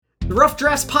The Rough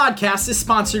Drafts podcast is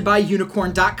sponsored by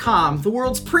Unicorn.com, the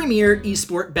world's premier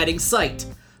esport betting site.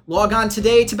 Log on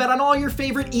today to bet on all your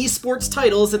favorite esports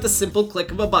titles at the simple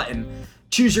click of a button.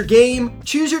 Choose your game,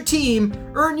 choose your team,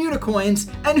 earn unicoins,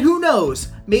 and who knows,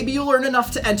 maybe you'll earn enough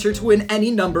to enter to win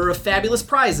any number of fabulous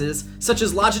prizes, such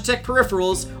as Logitech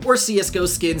peripherals or CSGO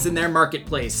skins in their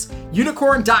marketplace.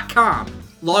 Unicorn.com.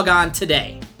 Log on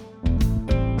today.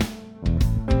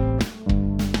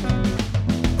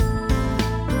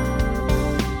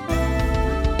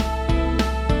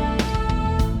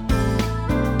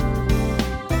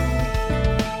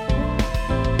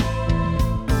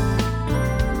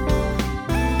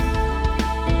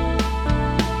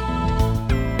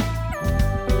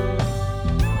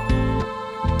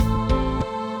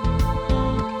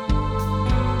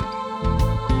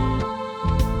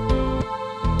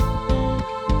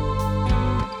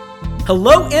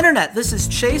 Hello, Internet. This is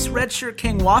Chase Redshirt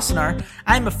King Wassenaar.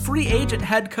 I'm a free agent,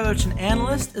 head coach, and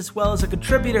analyst, as well as a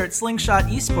contributor at Slingshot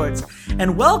Esports.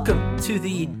 And welcome to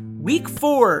the Week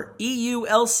 4 EU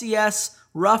LCS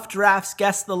Rough Drafts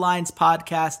Guess the Lines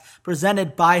podcast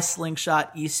presented by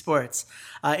Slingshot Esports.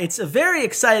 It's a very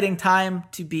exciting time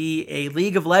to be a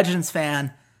League of Legends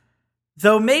fan,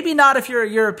 though maybe not if you're a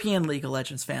European League of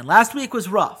Legends fan. Last week was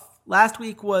rough. Last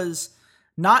week was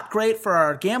not great for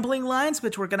our gambling lines,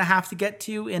 which we're going to have to get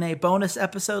to in a bonus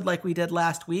episode like we did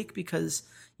last week because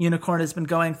Unicorn has been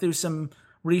going through some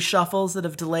reshuffles that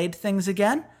have delayed things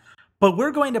again. But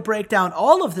we're going to break down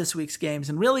all of this week's games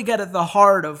and really get at the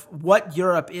heart of what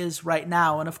Europe is right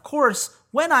now. And of course,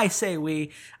 when I say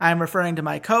we, I'm referring to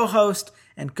my co-host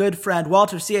and good friend,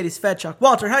 Walter Ciades-Fedchuk.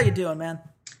 Walter, how you doing, man?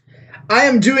 I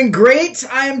am doing great.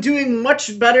 I am doing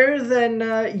much better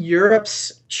than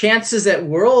Europe's chances at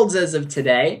Worlds as of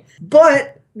today.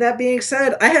 But that being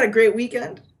said, I had a great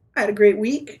weekend. I had a great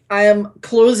week. I am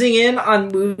closing in on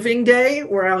moving day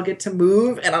where I'll get to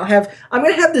move and I'm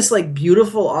going to have this like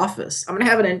beautiful office. I'm going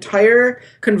to have an entire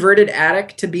converted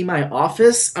attic to be my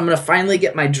office. I'm going to finally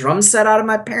get my drum set out of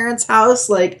my parents' house.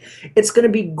 Like, it's going to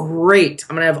be great.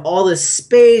 I'm going to have all this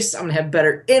space. I'm going to have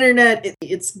better internet.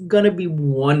 It's going to be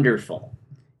wonderful.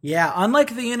 Yeah,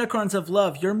 unlike the Unicorns of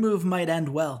Love, your move might end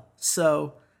well.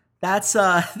 So that's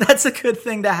a good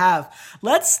thing to have.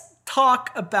 Let's talk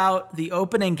about the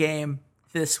opening game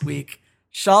this week,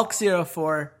 Schalke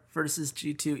 04 versus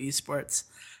G2 Esports.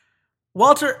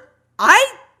 Walter,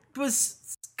 I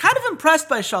was kind of impressed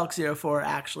by Schalke 04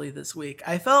 actually this week.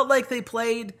 I felt like they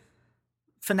played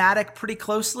Fnatic pretty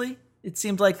closely. It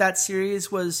seemed like that series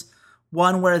was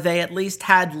one where they at least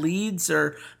had leads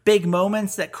or big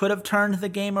moments that could have turned the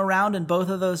game around in both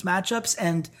of those matchups,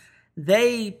 and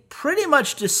they pretty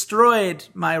much destroyed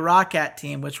my Roccat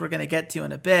team, which we're going to get to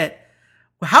in a bit.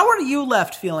 How are you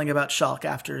left feeling about Schalke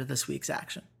after this week's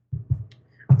action?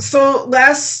 So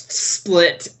last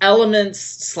split,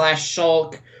 Elements /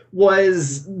 Schalke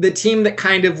was the team that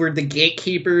kind of were the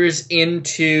gatekeepers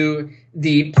into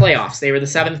the playoffs. They were the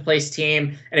 7th place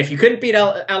team, and if you couldn't beat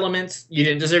Elements, you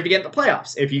didn't deserve to get in the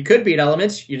playoffs. If you could beat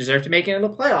Elements, you deserve to make it in the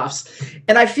playoffs.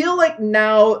 And I feel like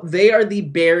now they are the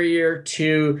barrier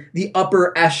to the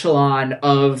upper echelon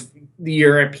of the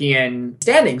European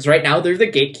standings. Right now, they're the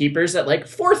gatekeepers at like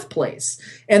 4th place,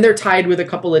 and they're tied with a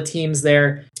couple of teams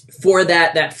there for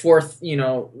that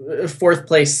 4th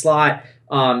place slot.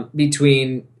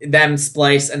 Between them,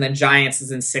 Splice, and then Giants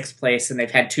is in 6th place, and they've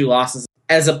had 2 losses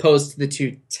as opposed to the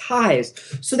 2 ties.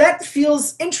 So that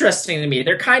feels interesting to me.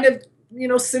 They're kind of,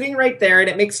 sitting right there, and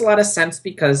it makes a lot of sense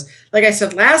because, like I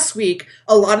said last week,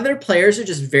 a lot of their players are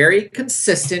just very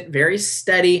consistent, very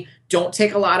steady, don't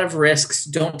take a lot of risks,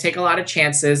 don't take a lot of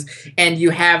chances, and you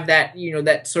have that,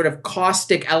 that sort of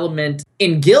caustic element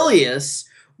in Gilius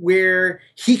where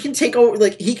he can take over,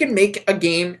 like he can make a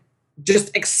game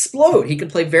just explode. He can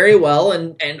play very well,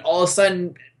 and all of a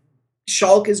sudden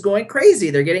Schalke is going crazy.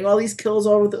 They're getting all these kills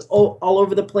all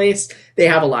over the place. They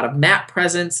have a lot of map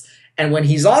presence, and when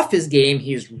he's off his game,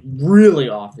 he's really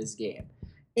off his game.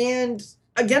 And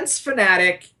against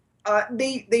Fnatic,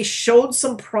 they showed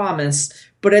some promise,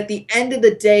 but at the end of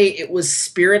the day, it was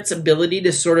Spirit's ability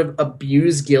to sort of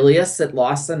abuse Gilius that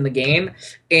lost them the game,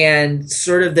 and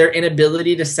sort of their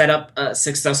inability to set up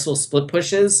successful split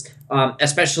pushes,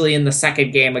 especially in the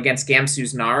second game against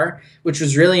Gamsu's Gnar, which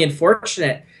was really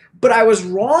unfortunate. But I was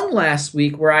wrong last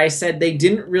week where I said they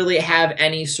didn't really have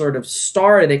any sort of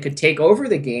star that could take over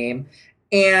the game,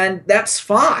 and that's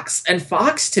Fox. And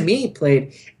Fox, to me,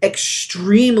 played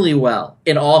extremely well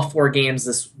in all 4 games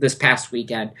this past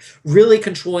weekend, really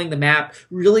controlling the map,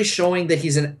 really showing that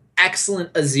he's an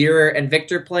excellent Azir and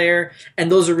Victor player,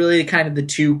 and those are really kind of the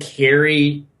 2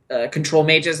 carry control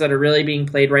mages that are really being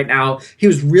played right now. He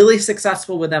was really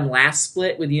successful with them last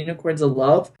split with Unicorns of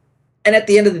Love. And at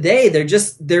the end of the day,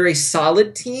 they're a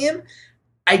solid team.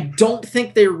 I don't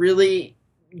think they're really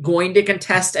going to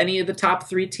contest any of the top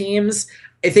 3 teams.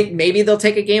 I think maybe they'll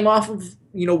take a game off of,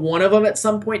 one of them at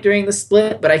some point during the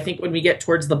split. But I think when we get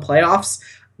towards the playoffs,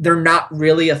 they're not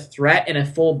really a threat in a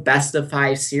full best of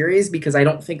 5 series because I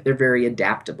don't think they're very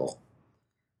adaptable.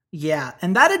 Yeah,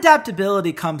 and that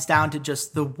adaptability comes down to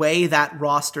just the way that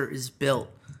roster is built.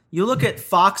 You look at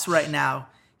Fox right now,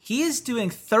 he is doing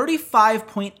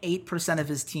 35.8% of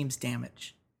his team's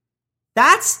damage.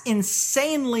 That's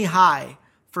insanely high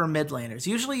for mid laners.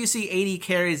 Usually you see 80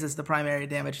 carries as the primary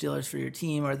damage dealers for your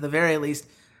team, or at the very least,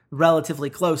 relatively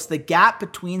close. The gap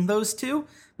between those two,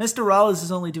 Mr. Rallis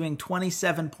is only doing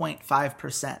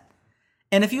 27.5%.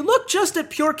 And if you look just at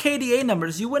pure KDA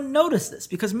numbers, you wouldn't notice this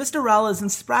because Mr. Rallis and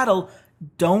Spraddle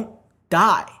don't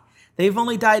die. They've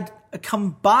only died a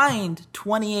combined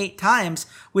 28 times,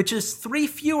 which is 3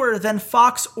 fewer than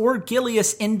Fox or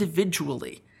Gilius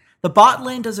individually. The bot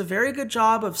lane does a very good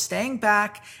job of staying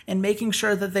back and making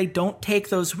sure that they don't take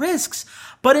those risks,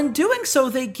 but in doing so,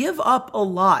 they give up a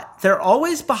lot. They're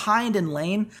always behind in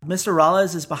lane. Mr.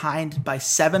 Rallis is behind by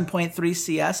 7.3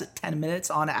 CS at 10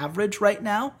 minutes on average right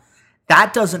now.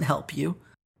 That doesn't help you.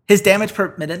 His damage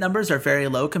per minute numbers are very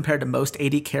low compared to most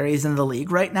AD carries in the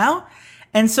league right now.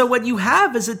 And so what you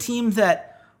have is a team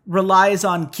that relies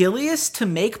on Gilius to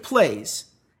make plays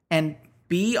and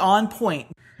be on point,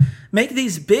 make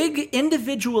these big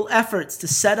individual efforts to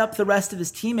set up the rest of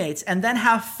his teammates, and then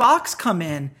have Fox come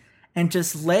in and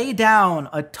just lay down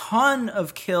a ton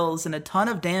of kills and a ton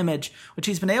of damage, which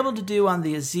he's been able to do on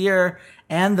the Azir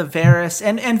and the Varus,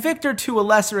 and Victor to a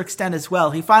lesser extent as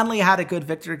well. He finally had a good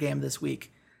Victor game this week,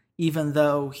 even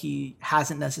though he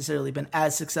hasn't necessarily been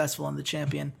as successful in the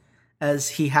champion as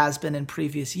he has been in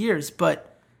previous years.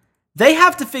 But they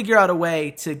have to figure out a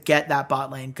way to get that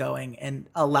bot lane going and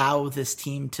allow this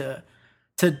team to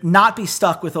not be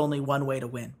stuck with only one way to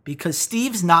win, because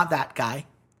Steve's not that guy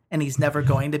and he's never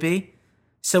going to be.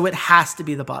 So it has to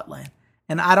be the bot lane.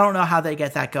 And I don't know how they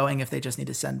get that going if they just need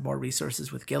to send more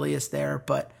resources with Gilius there.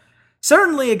 But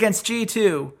certainly against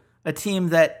G2, a team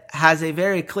that has a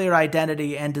very clear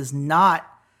identity and does not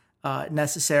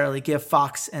necessarily give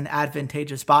Fox an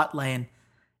advantageous bot lane,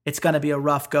 it's going to be a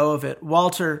rough go of it.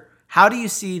 Walter, how do you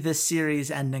see this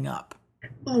series ending up?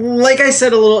 Like I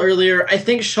said a little earlier, I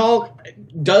think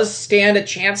Schalke does stand a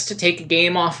chance to take a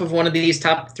game off of one of these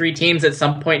top 3 teams at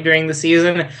some point during the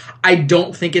season. I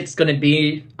don't think it's going to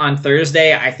be on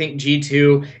Thursday. I think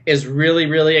G2 is really,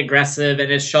 really aggressive,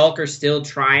 and as Schalke are still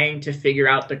trying to figure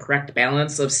out the correct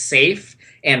balance of safe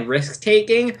and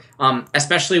risk-taking,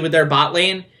 especially with their bot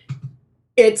lane,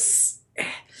 it's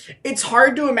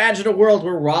hard to imagine a world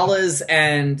where Rallis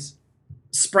and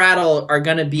Spraddle are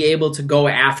going to be able to go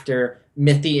after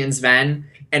Mithy and Sven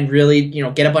and really,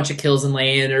 get a bunch of kills in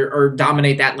lane or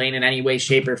dominate that lane in any way,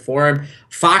 shape, or form.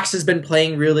 Fox has been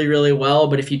playing really, really well,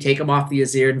 but if you take him off the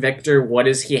Azir and Victor, what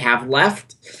does he have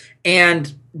left?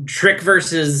 And Trick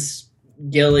versus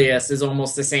Gilius is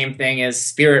almost the same thing as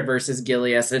Spirit versus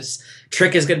Gilius.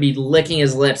 Trick is going to be licking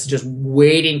his lips, just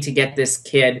waiting to get this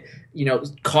kid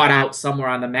caught out somewhere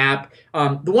on the map.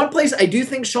 The one place I do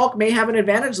think Schalke may have an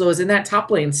advantage, though, is in that top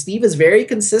lane. Steve is very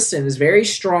consistent, is very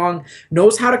strong,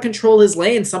 knows how to control his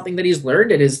lane, something that he's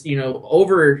learned in his,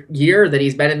 over year that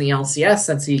he's been in the LCS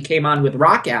since he came on with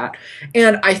Roccat.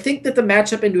 And I think that the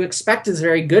matchup into Expect is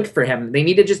very good for him. They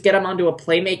need to just get him onto a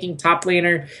playmaking top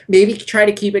laner, maybe try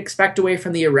to keep Expect away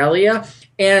from the Aurelia,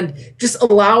 and just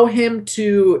allow him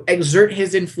to exert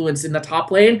his influence in the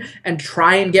top lane and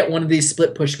try and get one of these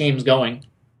split push games going.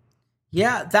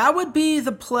 Yeah, that would be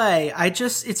the play.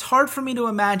 It's hard for me to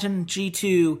imagine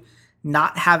G2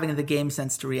 not having the game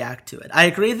sense to react to it. I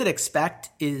agree that Expect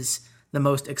is the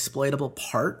most exploitable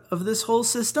part of this whole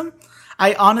system.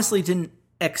 I honestly didn't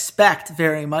expect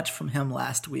very much from him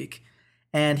last week,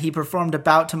 and he performed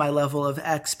about to my level of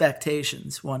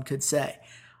expectations, one could say.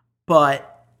 But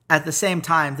at the same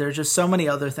time, there are just so many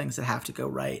other things that have to go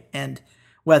right. And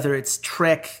whether it's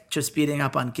Trick just beating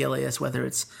up on Gilius, whether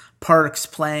it's Perks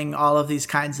playing all of these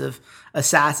kinds of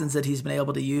assassins that he's been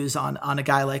able to use on a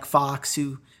guy like Fox,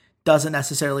 who doesn't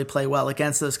necessarily play well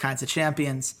against those kinds of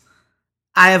champions,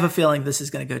 I have a feeling this is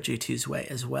going to go G2's way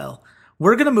as well.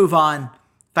 We're going to move on.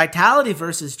 Vitality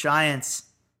versus Giants.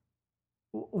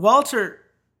 Walter,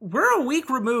 we're a week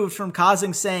removed from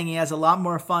Kazing saying he has a lot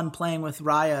more fun playing with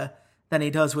Raya than he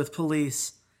does with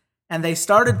Police. And they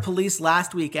started Police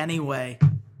last week anyway.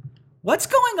 What's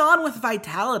going on with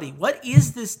Vitality? What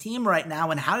is this team right now,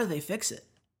 and how do they fix it?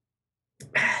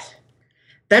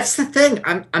 That's the thing.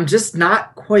 I'm just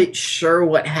not quite sure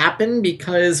what happened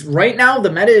because right now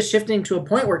the meta is shifting to a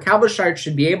point where Cabochard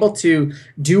should be able to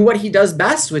do what he does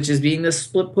best, which is being this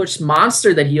split push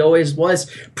monster that he always was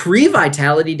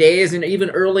pre-Vitality days and even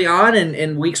early on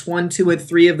in weeks 1, 2, and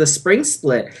 3 of the spring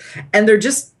split. And they're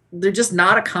just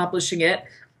not accomplishing it.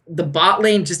 The bot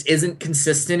lane just isn't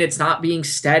consistent. It's not being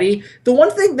steady. The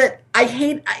one thing that I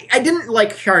hate, I didn't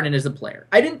like Hjarnan as a player.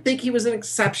 I didn't think he was an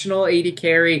exceptional AD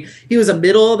carry. He was a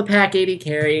middle of the pack AD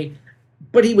carry,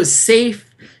 but he was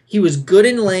safe. He was good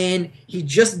in lane. He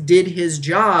just did his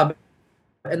job.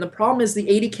 And the problem is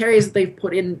the AD carries that they've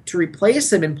put in to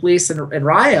replace him in Police and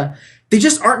Raya, they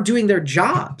just aren't doing their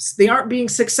jobs. They aren't being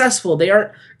successful. They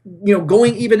aren't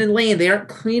going even in lane. They aren't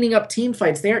cleaning up team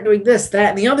fights. They aren't doing this, that,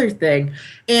 and the other thing.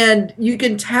 And you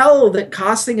can tell that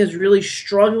Kosting is really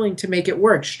struggling to make it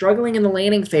work, struggling in the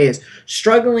laning phase,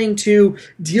 struggling to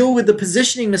deal with the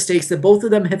positioning mistakes that both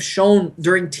of them have shown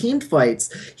during team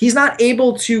fights. He's not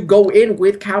able to go in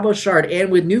with Cabochard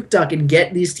and with Nukeduck and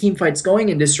get these team fights going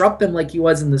and disrupt them like he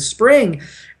was in the spring.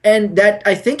 And that,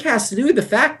 I think, has to do with the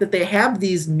fact that they have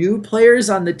these new players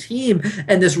on the team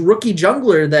and this rookie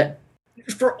jungler that,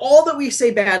 for all that we say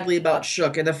badly about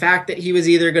Shook and the fact that he was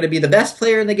either going to be the best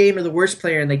player in the game or the worst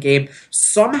player in the game,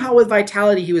 somehow with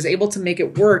Vitality he was able to make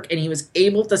it work and he was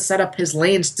able to set up his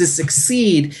lanes to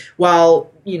succeed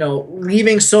while,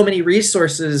 leaving so many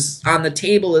resources on the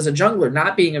table as a jungler,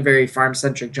 not being a very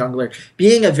farm-centric jungler,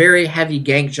 being a very heavy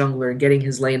gank jungler and getting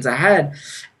his lanes ahead.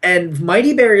 And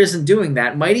Mighty Bear isn't doing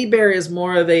that. Mighty Bear is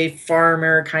more of a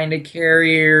farmer kind of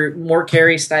carrier, more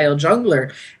carry style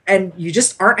jungler. And you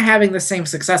just aren't having the same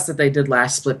success that they did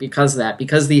last split because of that,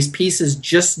 because these pieces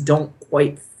just don't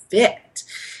quite fit.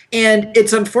 And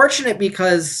it's unfortunate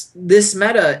because this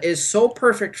meta is so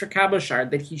perfect for Cabochard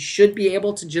that he should be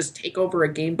able to just take over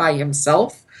a game by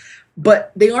himself.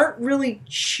 But they aren't really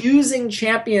choosing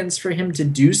champions for him to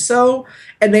do so,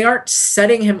 and they aren't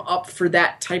setting him up for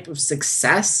that type of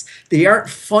success. They aren't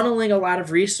funneling a lot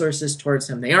of resources towards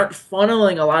him. They aren't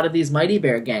funneling a lot of these Mighty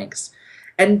Bear ganks.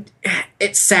 And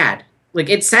it's sad.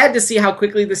 It's sad to see how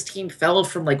quickly this team fell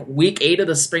from, week 8 of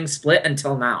the spring split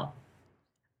until now.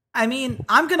 I mean,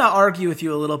 I'm going to argue with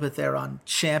you a little bit there on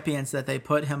champions that they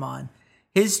put him on.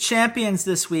 His champions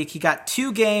this week, he got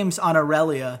 2 games on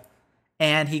Aurelia,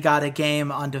 and he got a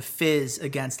game onto Fizz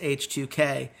against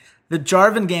H2K. The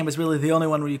Jarvan game was really the only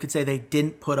one where you could say they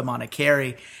didn't put him on a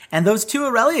carry. And those 2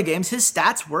 Aurelia games, his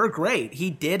stats were great. He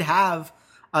did have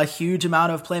a huge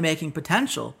amount of playmaking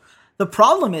potential. The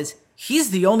problem is,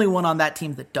 he's the only one on that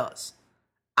team that does.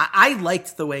 I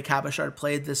liked the way Cabochard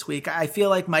played this week. I feel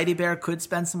like Mighty Bear could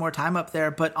spend some more time up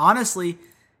there, but honestly,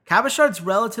 Cabochard's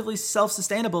relatively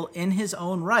self-sustainable in his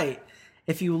own right.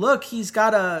 If you look, he's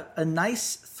got a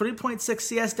nice 3.6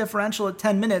 CS differential at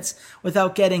 10 minutes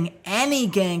without getting any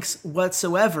ganks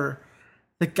whatsoever.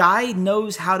 The guy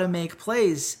knows how to make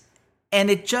plays,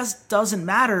 and it just doesn't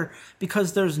matter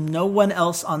because there's no one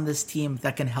else on this team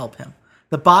that can help him.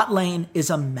 The bot lane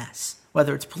is a mess.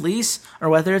 Whether it's Police or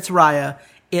whether it's Raya,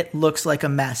 it looks like a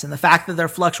mess. And the fact that they're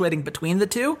fluctuating between the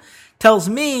two tells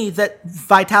me that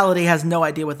Vitality has no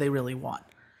idea what they really want.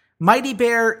 Mighty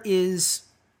Bear is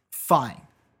fine.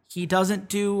 He doesn't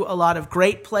do a lot of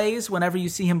great plays. Whenever you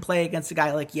see him play against a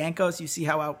guy like Jankos, you see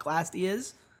how outclassed he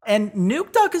is. And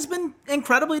Nukeduck has been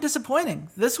incredibly disappointing.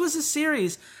 This was a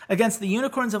series against the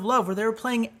Unicorns of Love where they were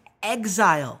playing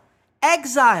Exile.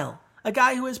 Exile! A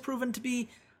guy who has proven to be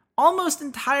almost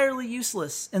entirely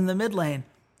useless in the mid lane.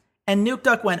 And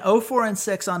Nukeduck went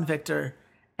 0-4-6 on Victor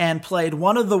and played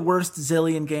one of the worst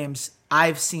Zilean games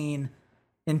I've seen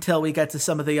until we get to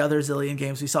some of the other Zilean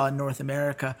games we saw in North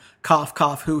America. Cough,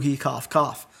 cough, hoo-hee, cough,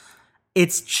 cough.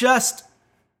 It's just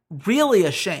really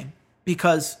a shame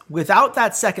because without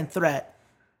that second threat,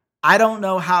 I don't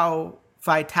know how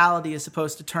Vitality is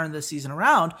supposed to turn this season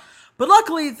around. But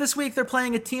luckily, this week they're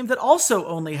playing a team that also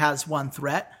only has one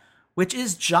threat, which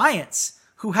is Giants,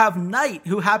 who have Knight,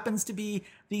 who happens to be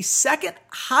the second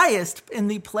highest in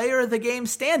the player of the game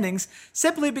standings,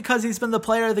 simply because he's been the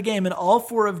player of the game in all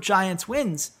 4 of Giants'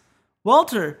 wins.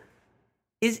 Walter,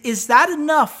 is that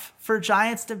enough for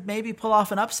Giants to maybe pull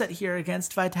off an upset here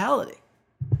against Vitality?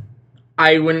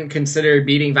 I wouldn't consider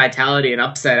beating Vitality an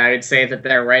upset. I would say that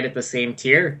they're right at the same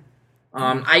tier.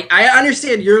 I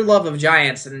understand your love of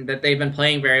Giants and that they've been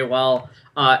playing very well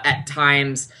at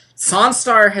times.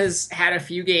 Sonstar has had a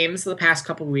few games the past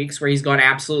couple of weeks where he's gone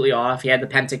absolutely off. He had the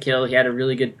pentakill. He had a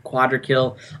really good quadra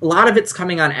kill. A lot of it's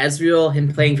coming on Ezreal,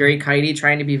 him playing very kitey,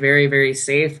 trying to be very, very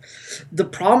safe. The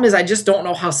problem is I just don't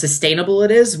know how sustainable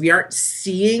it is. We aren't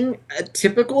seeing a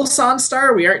typical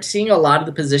Sonstar. We aren't seeing a lot of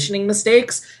the positioning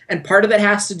mistakes, and part of it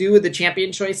has to do with the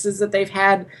champion choices that they've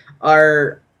had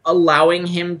are allowing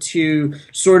him to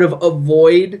sort of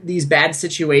avoid these bad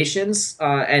situations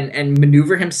and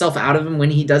maneuver himself out of them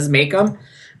when he does make them.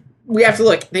 We have to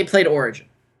look. They played Origin.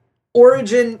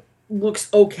 Origin looks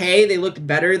okay. They looked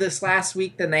better this last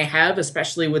week than they have,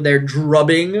 especially with their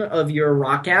drubbing of your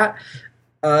Roccat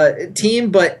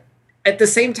team. But at the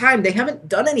same time, they haven't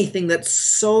done anything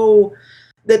that's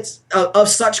of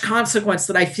such consequence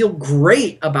that I feel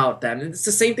great about them. And it's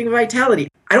the same thing with Vitality.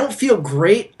 I don't feel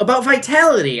great about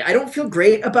Vitality. I don't feel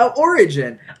great about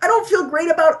Origin. I don't feel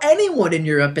great about anyone in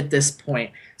Europe at this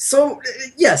point. So,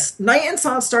 yes, Knight and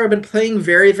Sonstar have been playing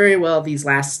very, very well these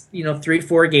last,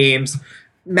 3-4 games.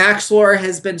 Maxlore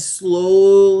has been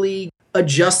slowly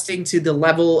adjusting to the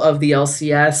level of the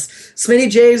LCS. Smitty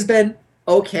J has been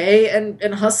okay, and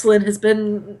Hustlin has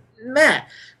been meh.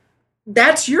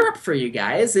 That's Europe for you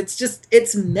guys.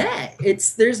 It's meh.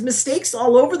 There's mistakes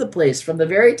all over the place from the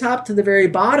very top to the very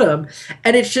bottom,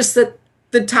 and it's just that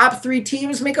the top 3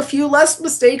 teams make a few less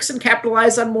mistakes and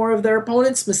capitalize on more of their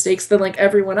opponents' mistakes than like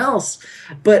everyone else.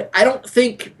 But I don't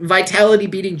think Vitality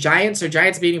beating Giants or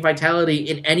Giants beating Vitality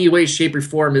in any way, shape, or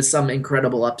form is some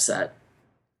incredible upset.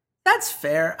 That's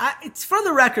fair. It's for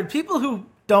the record, people who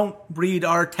don't read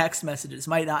our text messages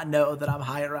might not know that I'm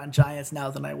higher on Giants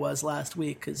now than I was last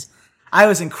week, because I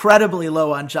was incredibly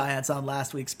low on Giants on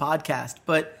last week's podcast,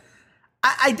 but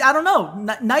I don't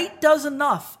know. Knight does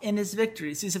enough in his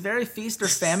victories. He's a very feast or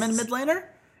famine mid laner.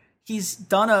 He's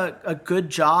done a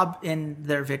good job in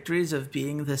their victories of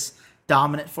being this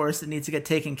dominant force that needs to get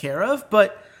taken care of,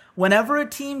 but whenever a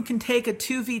team can take a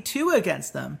 2v2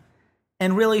 against them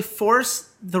and really force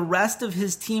the rest of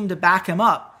his team to back him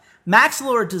up,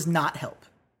 Maxlore does not help.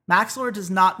 Maxlore does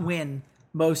not win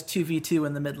most 2v2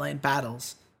 in the mid lane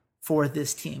battles for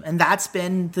this team. And that's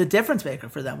been the difference maker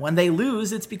for them. When they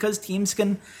lose, it's because teams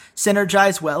can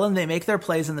synergize well and they make their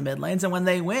plays in the mid lanes. And when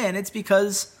they win, it's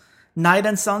because Knight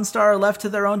and Sunstar are left to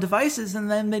their own devices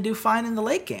and then they do fine in the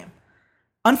late game.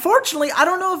 Unfortunately, I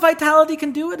don't know if Vitality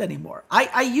can do it anymore.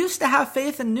 I used to have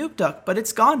faith in Nukeduck, but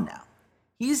it's gone now.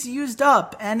 He's used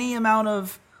up any amount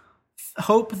of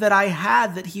hope that I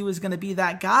had that he was going to be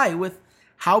that guy with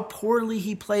how poorly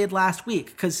he played last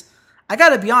week. Because I got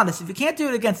to be honest, if you can't do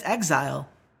it against Exile,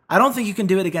 I don't think you can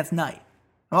do it against Knight.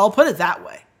 I'll put it that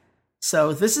way.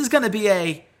 So this is going to be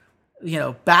a,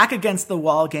 back against the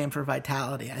wall game for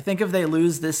Vitality. I think if they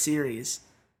lose this series,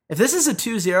 if this is a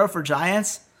 2-0 for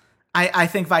Giants, I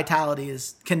think Vitality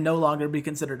can no longer be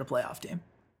considered a playoff team.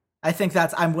 I think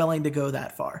I'm willing to go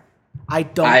that far. I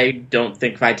don't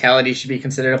think Vitality should be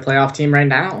considered a playoff team right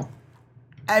now.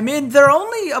 I mean, they're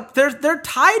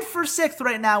tied for 6th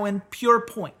right now in pure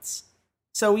points.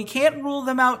 So we can't rule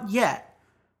them out yet.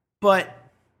 But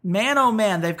man, oh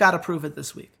man, they've got to prove it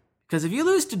this week. Because if you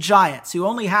lose to Giants, who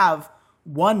only have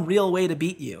one real way to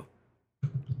beat you,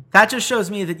 that just shows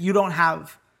me that you don't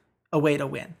have a way to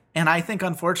win. And I think,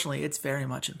 unfortunately, it's very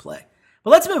much in play.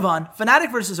 But let's move on.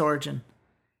 Fnatic versus Origin.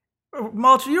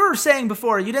 Malter, you were saying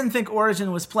before you didn't think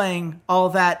Origin was playing all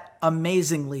that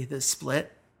amazingly this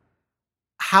split.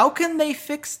 How can they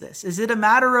fix this? Is it a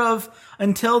matter of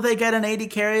until they get an AD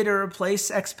carry to replace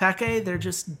Xpeke, they're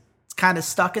just kind of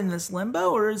stuck in this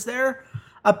limbo? Or is there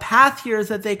a path here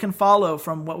that they can follow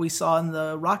from what we saw in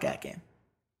the Roccat game?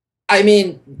 I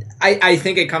mean, I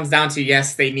think it comes down to,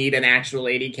 yes, they need an actual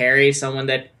AD carry, someone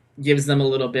that gives them a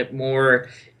little bit more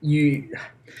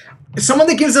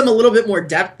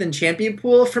depth than Champion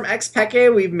Pool from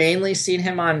Xpeke. We've mainly seen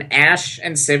him on Ashe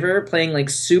and Sivir playing like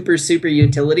super, super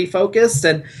utility focused.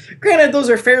 And granted, those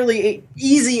are fairly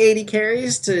easy AD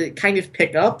carries to kind of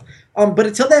pick up. But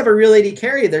until they have a real AD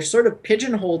carry, they're sort of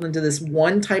pigeonholed into this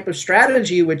one type of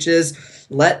strategy, which is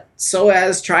let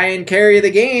Soaz try and carry the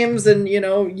games and,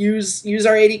 use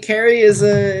our AD carry as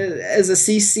a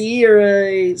CC or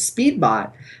a speed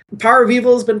bot. Power of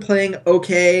Evil has been playing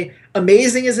okay.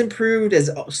 Amazing has improved, as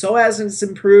Soaz has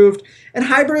improved. And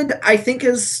Hybrid, I think,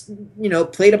 has,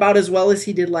 played about as well as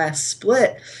he did last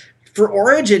split. For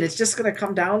Origin, it's just going to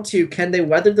come down to, can they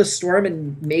weather the storm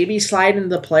and maybe slide into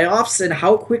the playoffs? And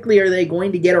how quickly are they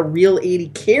going to get a real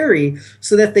AD carry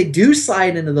so that if they do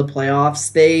slide into the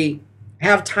playoffs, they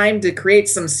have time to create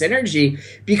some synergy?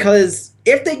 Because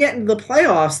if they get into the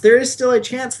playoffs, there is still a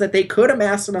chance that they could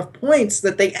amass enough points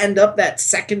that they end up that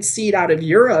second seed out of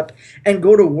Europe and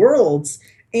go to Worlds.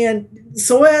 And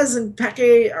Soaz and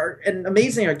Peke and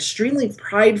Amazing are extremely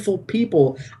prideful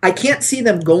people. I can't see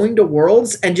them going to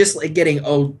Worlds and just like getting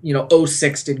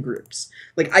 0-6 in groups.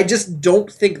 Like, I just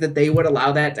don't think that they would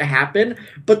allow that to happen.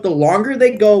 But the longer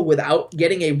they go without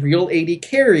getting a real AD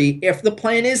carry, if the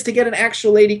plan is to get an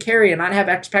actual AD carry and not have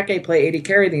Xpeke play AD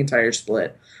carry the entire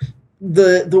split,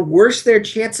 the worse their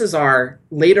chances are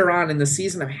later on in the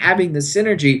season of having the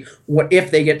synergy. What if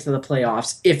they get to the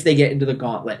playoffs, if they get into the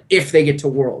gauntlet, if they get to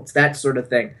Worlds, that sort of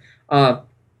thing.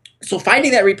 So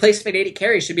finding that replacement AD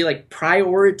carry should be like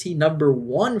priority number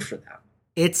one for them.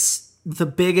 It's the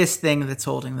biggest thing that's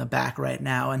holding them back right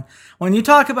now. And when you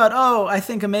talk about, I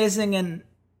think Amazing and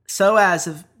Soaz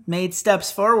have made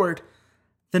steps forward,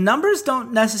 the numbers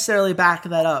don't necessarily back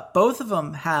that up. Both of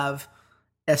them have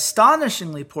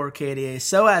astonishingly poor KDA.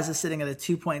 Soaz is sitting at a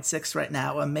 2.6 right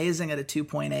now, Amazing at a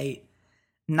 2.8.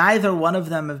 Neither one of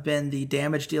them have been the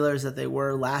damage dealers that they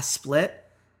were last split.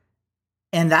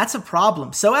 And that's a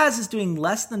problem. Soaz is doing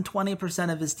less than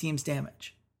 20% of his team's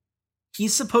damage.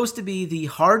 He's supposed to be the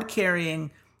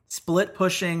hard-carrying,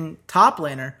 split-pushing top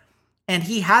laner, and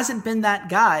he hasn't been that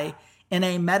guy in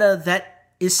a meta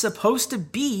that is supposed to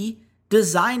be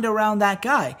designed around that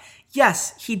guy.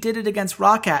 Yes, he did it against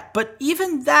Roccat, but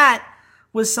even that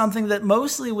was something that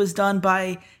mostly was done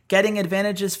by getting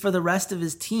advantages for the rest of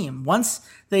his team. Once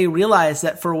they realized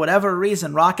that for whatever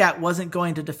reason, Roccat wasn't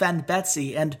going to defend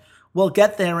Betsy, and we'll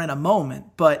get there in a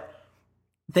moment, but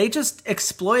they just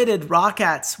exploited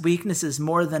Rockat's weaknesses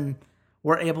more than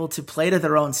were able to play to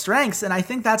their own strengths. And I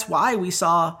think that's why we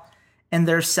saw in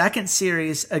their second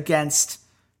series against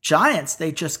Giants,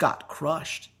 they just got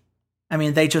crushed. I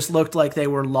mean, they just looked like they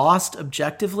were lost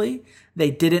objectively.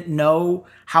 They didn't know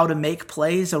how to make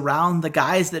plays around the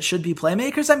guys that should be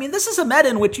playmakers. I mean, this is a meta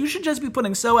in which you should just be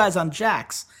putting Soaz on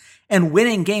Jax and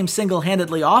winning games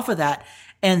single-handedly off of that,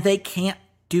 and they can't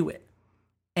do it.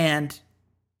 And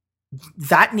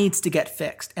that needs to get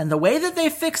fixed. And the way that they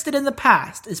fixed it in the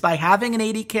past is by having an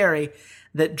AD carry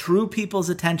that drew people's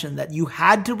attention, that you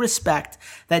had to respect,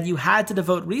 that you had to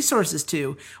devote resources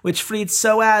to, which freed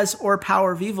Soaz or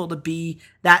Power of Evil to be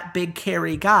that big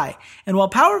carry guy. And while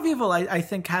Power of Evil, I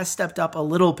think, has stepped up a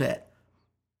little bit,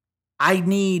 I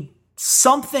need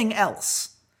something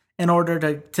else in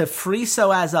order to free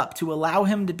Soaz up, to allow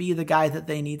him to be the guy that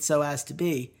they need Soaz to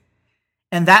be.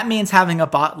 And that means having a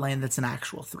bot lane that's an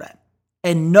actual threat.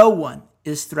 And no one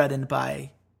is threatened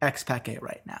by Xpeke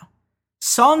right now.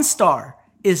 Sonstar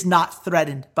is not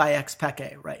threatened by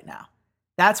Xpeke right now.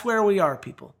 That's where we are,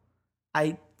 people.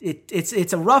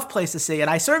 It's a rough place to see, and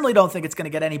I certainly don't think it's going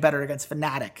to get any better against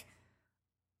Fnatic.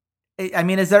 I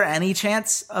mean, is there any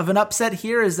chance of an upset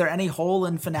here? Is there any hole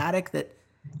in Fnatic that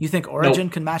you think Origin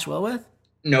can match well with?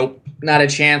 Nope, not a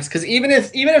chance. Because even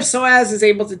if Soaz is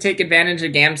able to take advantage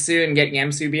of Gamsu and get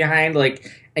Gamsu behind,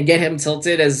 and get him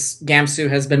tilted as Gamsu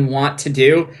has been wont to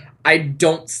do, I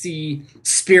don't see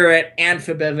Spirit and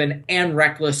Forbidden and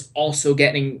Reckless also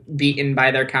getting beaten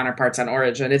by their counterparts on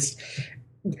Origin.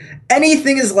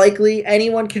 Anything is likely.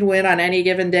 Anyone can win on any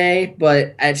given day,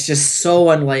 but it's just so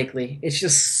unlikely. It's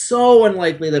just so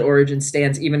unlikely that Origin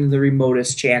stands even the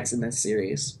remotest chance in this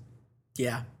series.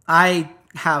 Yeah, I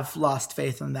have lost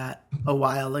faith in that a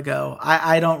while ago.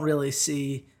 I don't really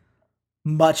see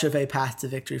much of a path to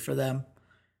victory for them.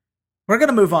 We're going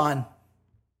to move on.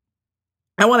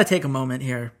 I want to take a moment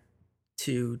here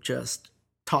to just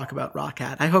talk about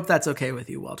Roccat. I hope that's okay with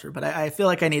you, Walter, but I feel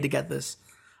like I need to get this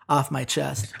off my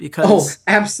chest because... Oh,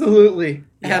 absolutely.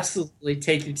 Yeah. Absolutely.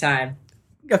 Take your time.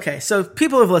 Okay, so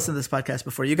people who have listened to this podcast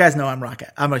before, you guys know I'm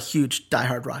Roccat. I'm a huge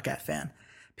diehard Roccat fan.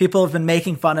 People have been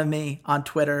making fun of me on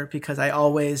Twitter because I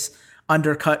always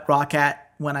undercut Roccat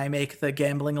when I make the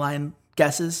gambling line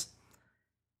guesses.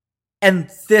 And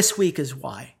this week is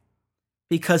why.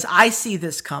 Because I see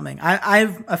this coming.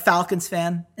 I'm a Falcons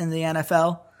fan in the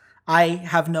NFL. I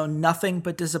have known nothing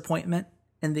but disappointment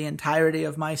in the entirety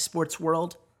of my sports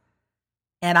world.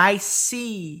 And I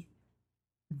see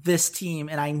this team,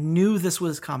 and I knew this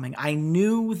was coming. I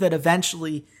knew that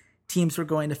eventually teams were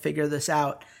going to figure this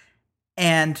out.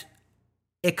 And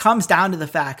it comes down to the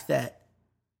fact that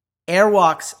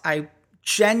Airwalks, I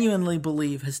genuinely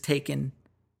believe, has taken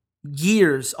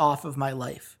years off of my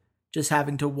life. Just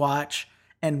having to watch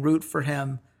and root for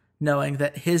him, knowing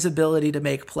that his ability to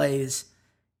make plays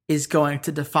is going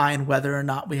to define whether or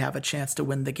not we have a chance to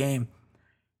win the game.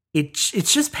 It's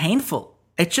just painful.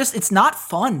 It's not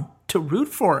fun to root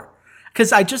for.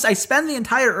 Because I spend the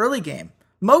entire early game,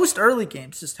 most early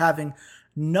games, just having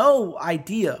no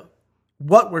idea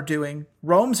what we're doing.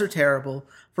 Roams are terrible.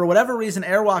 For whatever reason,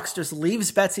 Airwalks just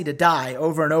leaves Betsy to die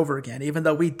over and over again, even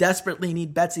though we desperately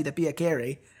need Betsy to be a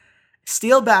carry.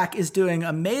 Steelback is doing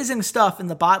amazing stuff in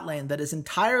the bot lane that is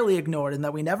entirely ignored and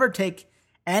that we never take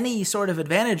any sort of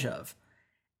advantage of.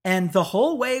 And the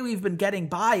whole way we've been getting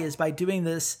by is by doing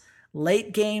this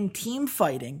late game team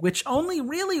fighting, which only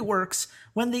really works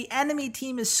when the enemy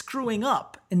team is screwing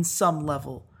up in some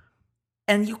level.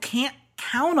 And you can't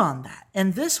count on that.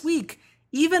 And this week,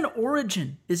 even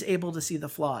Origin is able to see the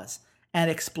flaws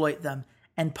and exploit them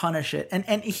and punish it. And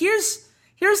here's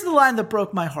the line that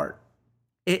broke my heart.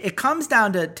 It comes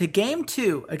down to game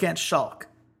 2 against Shulk.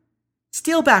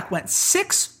 Steelback went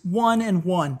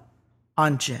 6-1-1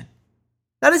 on Jhin.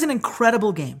 That is an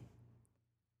incredible game.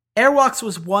 Airwalks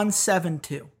was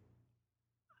 1-7-2.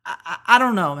 I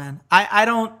don't know, man. I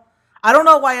don't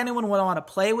know why anyone would want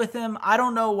to play with him. I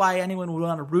don't know why anyone would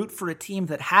want to root for a team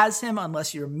that has him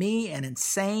unless you're me and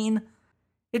insane.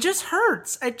 It just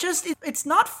hurts. It's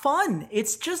not fun.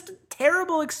 It's just a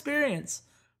terrible experience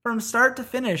from start to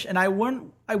finish, and I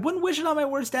wouldn't wish it on my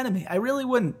worst enemy. I really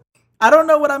wouldn't. I don't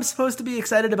know what I'm supposed to be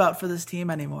excited about for this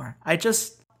team anymore. We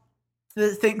just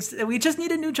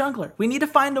need a new jungler. We need to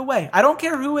find a way. I don't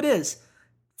care who it is.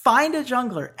 Find a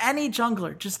jungler, any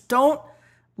jungler. Just don't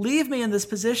leave me in this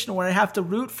position where I have to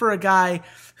root for a guy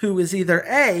who is either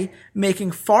A,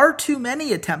 making far too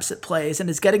many attempts at plays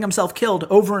and is getting himself killed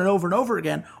over and over and over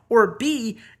again, or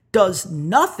B, does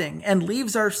nothing and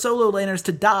leaves our solo laners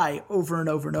to die over and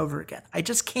over and over again. I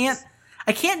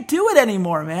can't do it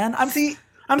anymore, man. I'm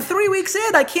 3 weeks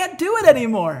in. I can't do it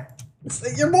anymore.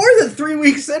 You're more than 3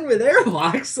 weeks in with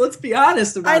Airwalks. Let's be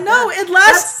honest about that. I know.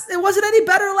 It wasn't any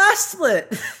better last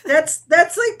split. That's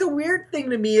like the weird thing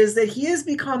to me is that he has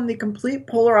become the complete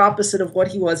polar opposite of what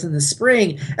he was in the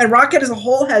spring. And Rocket as a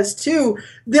whole has too.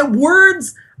 The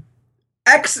words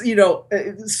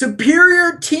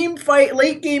superior team fight,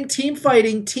 late game team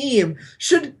fighting team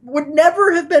would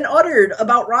never have been uttered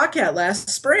about Roccat last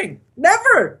spring.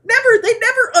 Never. They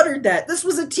never uttered that. This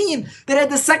was a team that had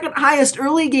the second highest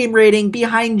early game rating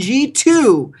behind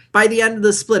G2 by the end of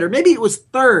the split, or maybe it was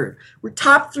third. We're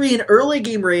top 3 in early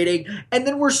game rating, and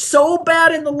then we're so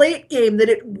bad in the late game that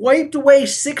it wiped away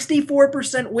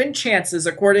 64% win chances,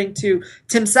 according to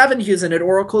Tim Sevenhusen at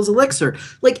Oracle's Elixir.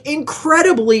 Like,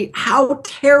 incredibly how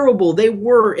terrible they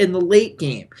were in the late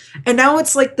game. And now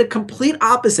it's like the complete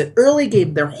opposite. Early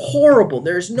game, they're horrible.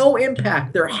 There's no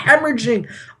impact. They're hemorrhaging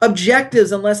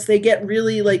objectives unless they get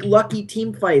really like lucky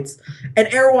team fights. And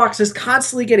Airwalks is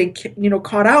constantly getting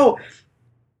caught out.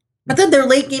 But then their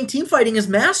late game team fighting is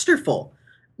masterful.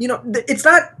 It's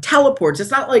not teleports. It's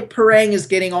not like Parang is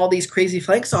getting all these crazy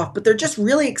flanks off, but they're just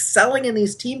really excelling in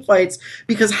these team fights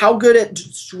because how good at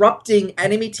disrupting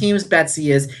enemy teams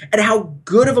Betsy is and how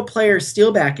good of a player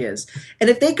Steelback is.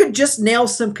 And if they could just nail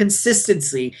some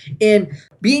consistency in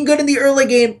being good in the early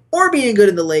game or being good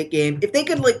in the late game, if they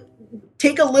could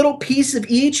take a little piece of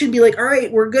each and be like, all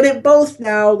right, we're good at both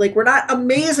now. Like, we're not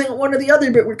amazing at one or the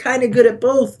other, but we're kind of good at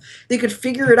both. They could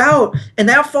figure it out. And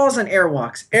that falls on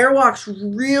Airwalks. Airwalks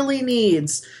really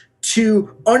needs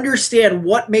to understand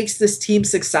what makes this team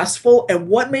successful, and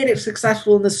what made it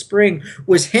successful in the spring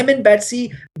was him and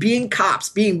Betsy being cops,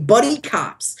 being buddy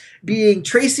cops, being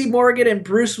Tracy Morgan and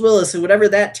Bruce Willis, or whatever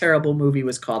that terrible movie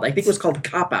was called. I think it was called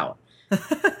Cop Out.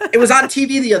 It was on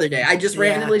TV the other day. I just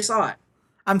randomly saw it.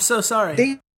 I'm so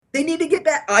sorry. They need to get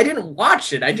back. I didn't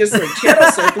watch it. I just channel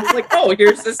surfed and was like, oh,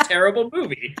 here's this terrible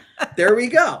movie. There we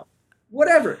go.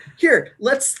 Whatever. Here,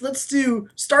 let's do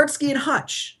Starsky and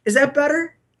Hutch. Is that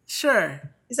better? Sure.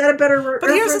 Is that a better reference?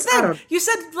 But here's the thing. You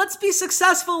said, let's be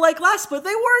successful like last split.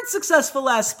 They weren't successful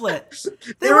last split.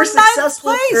 They were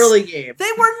successful early game.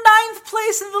 They were 9th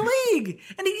place in the league.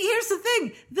 And here's the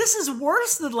thing. This is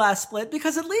worse than last split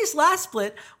because at least last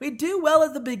split, we'd do well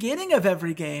at the beginning of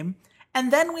every game. And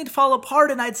then we'd fall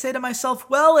apart, and I'd say to myself,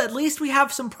 well, at least we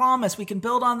have some promise. We can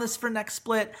build on this for next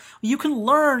split. You can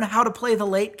learn how to play the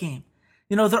late game.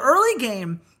 The early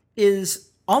game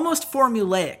is almost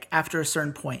formulaic after a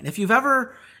certain point. If you've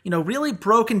ever, really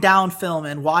broken down film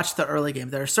and watched the early game,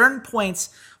 there are certain points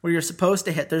where you're supposed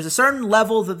to hit. There's a certain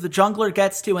level that the jungler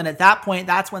gets to, and at that point,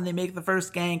 that's when they make the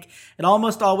first gank. It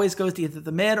almost always goes to either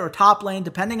the mid or top lane,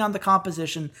 depending on the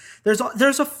composition. There's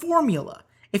a formula.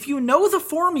 If you know the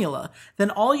formula, then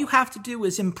all you have to do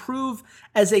is improve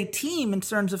as a team in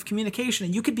terms of communication,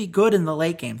 and you could be good in the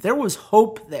late game. There was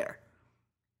hope there.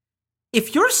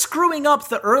 If you're screwing up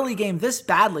the early game this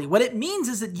badly, what it means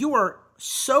is that you are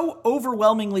so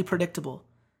overwhelmingly predictable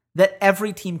that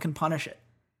every team can punish it.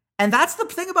 And that's the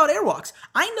thing about Airwalks.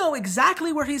 I know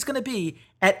exactly where he's going to be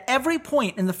at every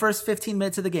point in the first 15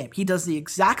 minutes of the game. He does the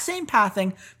exact same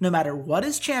pathing, no matter what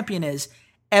his champion is,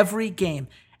 every game.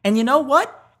 And you know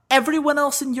what? Everyone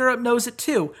else in Europe knows it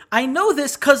too. I know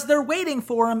this because they're waiting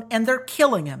for him and they're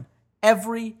killing him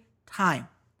every time.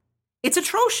 It's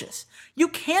atrocious. You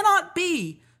cannot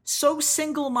be so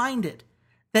single-minded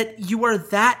that you are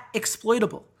that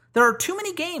exploitable. There are too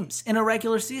many games in a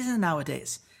regular season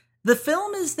nowadays. The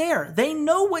film is there. They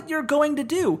know what you're going to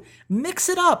do. Mix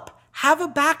it up. Have a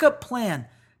backup plan.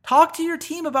 Talk to your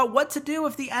team about what to do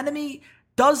if the enemy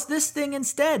does this thing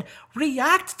instead.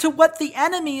 React to what the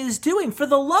enemy is doing. For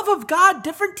the love of God,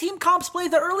 different team comps play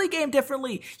the early game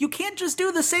differently. You can't just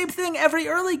do the same thing every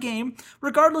early game,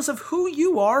 regardless of who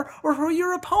you are or who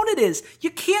your opponent is.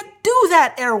 You can't do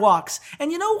that, Airwalks.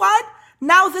 And you know what?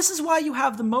 Now this is why you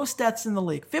have the most deaths in the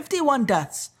league. 51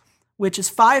 deaths. Which is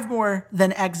 5 more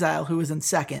than Exile, who is in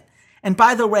second. And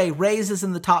by the way, Raze is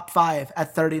in the top 5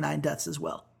 at 39 deaths as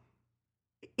well.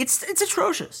 It's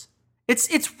atrocious.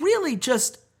 It's really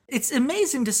just, it's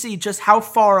amazing to see just how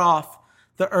far off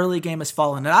the early game has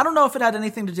fallen. And I don't know if it had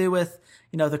anything to do with,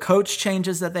 the coach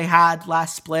changes that they had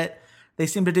last split. They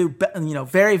seem to do,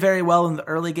 very, very well in the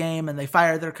early game, and they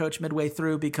fired their coach midway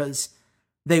through because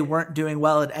they weren't doing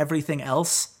well at everything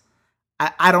else.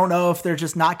 I don't know if they're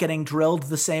just not getting drilled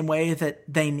the same way that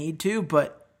they need to,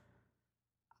 but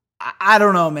I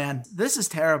don't know, man. This is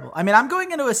terrible. I mean, I'm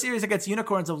going into a series against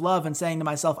Unicorns of Love and saying to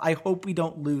myself, I hope we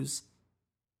don't lose,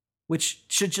 which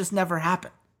should just never happen.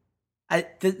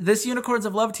 This Unicorns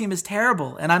of Love team is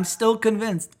terrible, and I'm still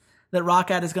convinced that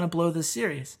ROCCAT is going to blow this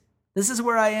series. This is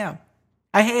where I am.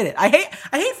 I hate it. I hate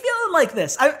feeling like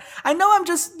this. I know I'm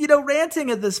just, ranting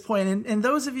at this point, and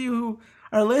those of you who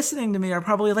are listening to me are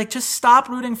probably like, just stop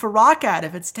rooting for ROCCAT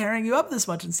if it's tearing you up this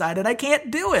much inside. And I can't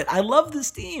do it. I love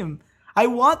this team. I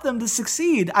want them to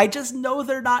succeed. I just know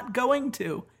they're not going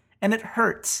to. And it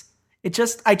hurts.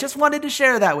 I just wanted to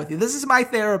share that with you. This is my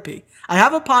therapy. I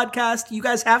have a podcast. You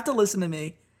guys have to listen to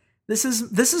me. This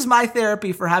is my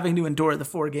therapy for having to endure the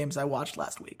 4 games I watched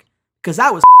last week. Because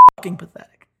that was fucking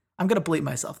pathetic. I'm going to bleep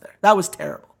myself there. That was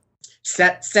terrible.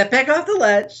 Step back off the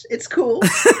ledge. It's cool.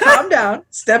 Calm down.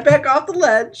 Step back off the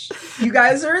ledge. You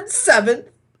guys are in 7th.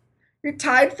 You're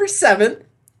tied for 7th.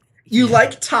 You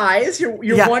like ties. You're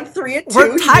 1-3-2.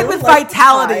 We're tied with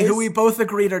Vitality, who we both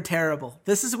agreed are terrible.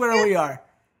 This is where we are.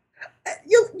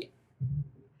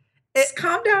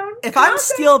 Calm down. If I'm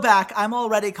Steelback,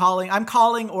 I'm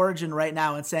calling Origin right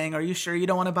now and saying, are you sure you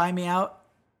don't want to buy me out?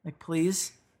 Like,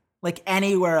 please? Like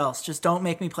anywhere else. Just don't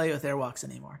make me play with Airwalks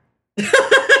anymore.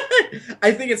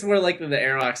 I think it's more likely the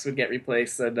Airwalks would get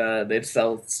replaced and they'd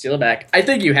sell Steelback. I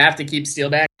think you have to keep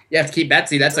Steelback. You have to keep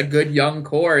Betsy. That's a good young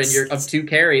core of 2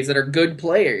 carries that are good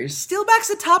players. Steelback's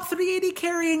a top 380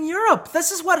 carry in Europe.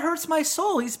 This is what hurts my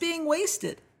soul. He's being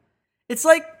wasted. It's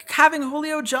like having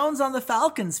Julio Jones on the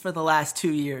Falcons for the last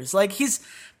 2 years. Like, he's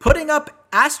putting up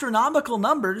astronomical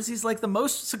numbers. He's like the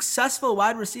most successful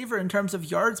wide receiver in terms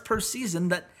of yards per season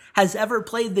that has ever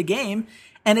played the game.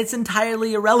 And it's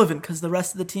entirely irrelevant because the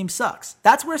rest of the team sucks.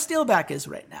 That's where Steelback is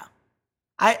right now.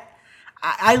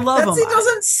 I love him. Betsy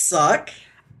doesn't suck.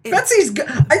 Betsy's good.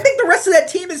 I think the rest of that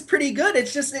team is pretty good.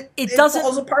 It's just it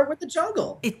falls apart with the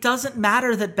jungle. It doesn't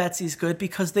matter that Betsy's good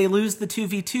because they lose the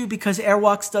 2v2 because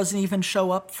Airwalks doesn't even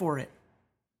show up for it.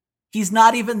 He's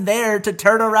not even there to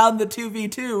turn around the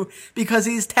 2v2 because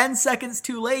he's 10 seconds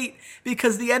too late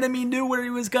because the enemy knew where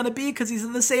he was going to be because he's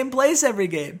in the same place every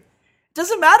game. It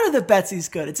doesn't matter that Betsy's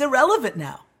good. It's irrelevant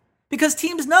now. Because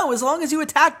teams know as long as you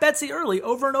attack Betsy early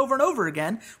over and over and over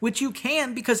again, which you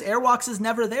can because Airwalks is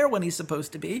never there when he's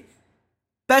supposed to be,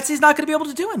 Betsy's not going to be able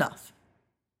to do enough.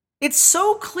 It's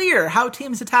so clear how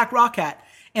teams attack ROCCAT,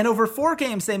 and over 4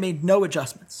 games they made no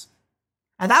adjustments.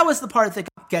 And that was the part that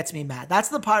gets me mad. That's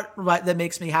the part that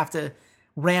makes me have to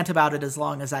rant about it as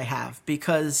long as I have,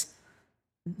 because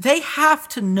they have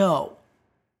to know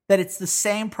that it's the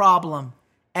same problem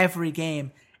every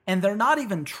game, and they're not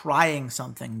even trying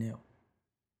something new.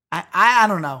 I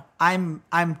don't know. I'm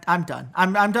done.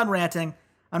 I'm done ranting.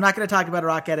 I'm not going to talk about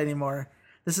ROCCAT anymore.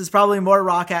 This is probably more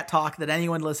ROCCAT talk than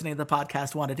anyone listening to the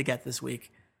podcast wanted to get this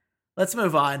week. Let's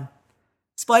move on.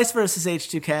 Splyce versus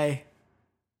H2K.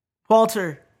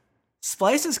 Walter,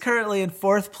 Splyce is currently in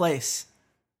 4th place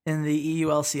in the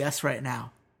EULCS right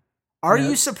now. Are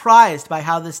you surprised by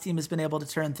how this team has been able to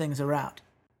turn things around?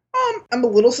 I'm a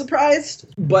little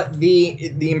surprised, but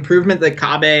the improvement that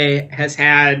Kabe has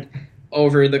had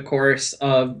over the course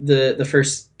of the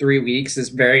first 3 weeks is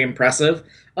very impressive.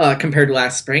 compared to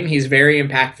last spring. He's very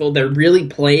impactful. They're really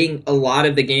playing a lot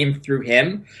of the game through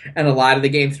him and a lot of the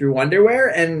game through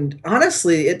Wonderwear. And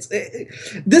honestly,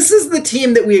 this is the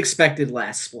team that we expected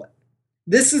last split.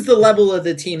 This is the level of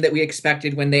the team that we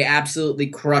expected when they absolutely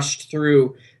crushed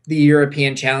through the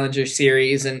European Challenger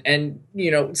Series, and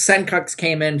Sencux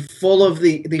came in full of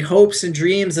the hopes and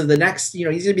dreams of the next, he's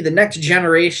going to be the next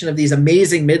generation of these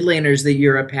amazing mid laners that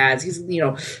Europe has. He's,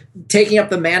 taking up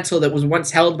the mantle that was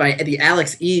once held by the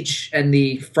Alex Each and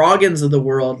the Froggins of the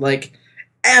world, like,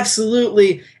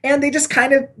 absolutely. And they just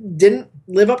kind of didn't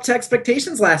live up to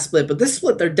expectations last split, but this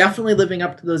split, they're definitely living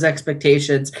up to those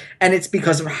expectations, and it's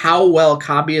because of how well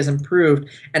Kabi has improved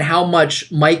and how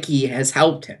much Mikey has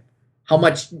helped him. How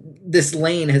much this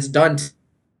lane has done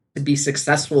to be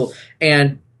successful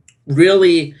and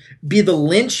really be the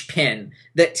linchpin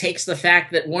that takes the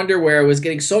fact that Wonderwear was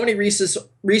getting so many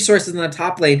resources in the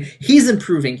top lane. He's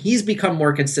improving. He's become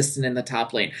more consistent in the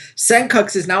top lane.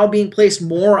 Sencux is now being placed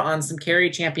more on some carry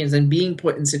champions and being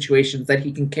put in situations that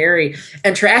he can carry.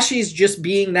 And Trashy's just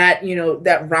being that,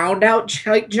 that round out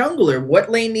jungler. What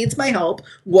lane needs my help?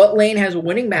 What lane has a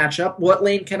winning matchup? What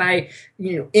lane can I,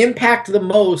 impact the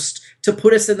most to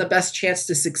put us in the best chance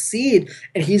to succeed?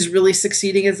 And he's really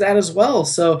succeeding as that as well.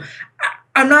 So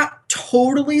I'm not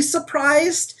totally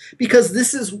surprised because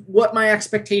this is what my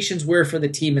expectations were for the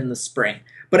team in the spring.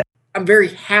 But I'm very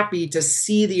happy to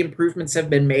see the improvements have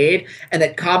been made and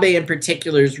that Kabe in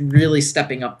particular is really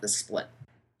stepping up this split.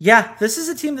 Yeah, this is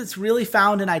a team that's really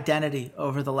found an identity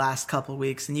over the last couple of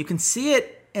weeks, and you can see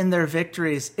it in their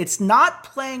victories. It's not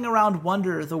playing around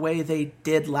Wonder the way they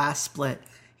did last split.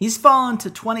 He's fallen to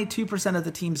 22% of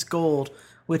the team's gold,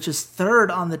 which is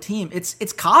third on the team. It's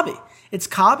Kabi. It's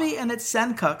Kabi and it's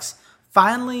Sencux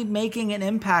finally making an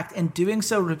impact and doing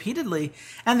so repeatedly.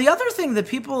 And the other thing that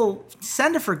people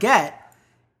tend to forget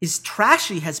is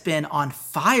Trashy has been on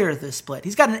fire this split.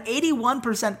 He's got an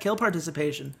 81% kill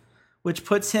participation, which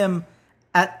puts him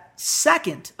at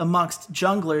second amongst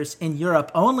junglers in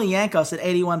Europe. Only Jankos at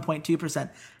 81.2%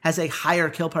 has a higher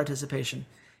kill participation.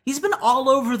 He's been all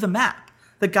over the map.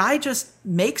 The guy just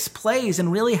makes plays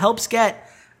and really helps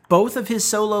get both of his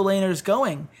solo laners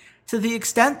going, to the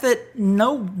extent that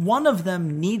no one of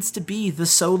them needs to be the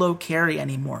solo carry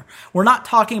anymore. We're not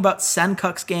talking about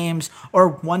Sencux games or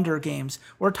Wonder games.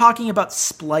 We're talking about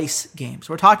Splice games.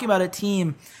 We're talking about a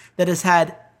team that has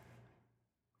had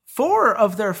 4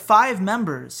 of their 5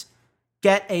 members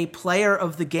get a player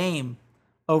of the game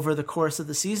over the course of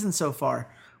the season so far,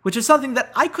 which is something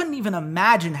that I couldn't even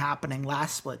imagine happening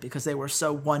last split because they were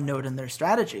so one note in their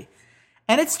strategy.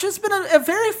 And it's just been a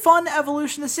very fun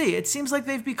evolution to see. It seems like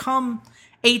they've become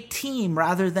a team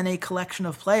rather than a collection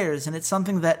of players, and it's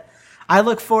something that I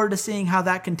look forward to seeing how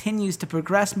that continues to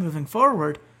progress moving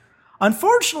forward.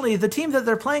 Unfortunately, the team that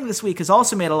they're playing this week has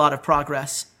also made a lot of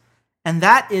progress, and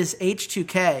that is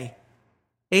H2K.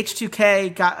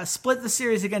 H2K split the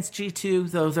series against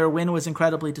G2, though their win was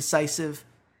incredibly decisive,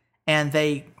 and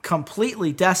they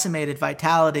completely decimated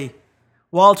Vitality.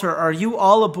 Walter, are you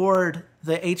all aboard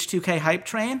the H2K hype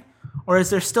train, or is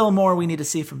there still more we need to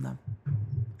see from them?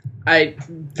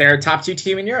 They're a top 2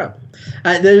 team in Europe.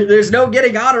 There's no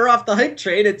getting on or off the hype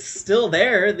train. It's still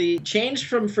there. The change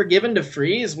from Forgiven to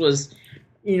Freeze was,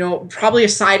 probably a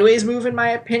sideways move in my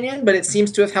opinion, but it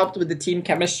seems to have helped with the team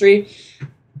chemistry.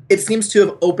 It seems to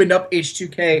have opened up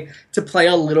H2K to play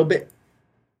a little bit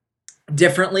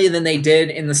differently than they did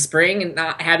in the spring, and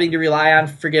not having to rely on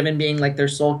Forgiven being like their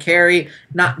sole carry,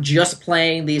 not just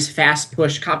playing these fast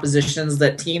push compositions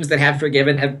that teams that have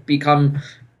Forgiven have become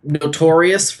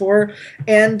notorious for.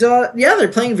 And they're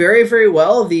playing very, very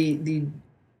well. The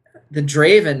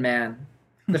Draven, man.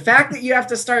 The fact that you have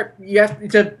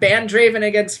to ban Draven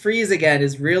against Freeze again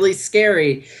is really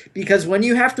scary, because when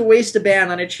you have to waste a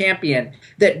ban on a champion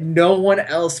that no one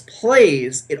else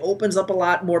plays, it opens up a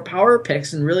lot more power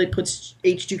picks and really puts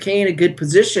H2K in a good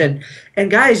position.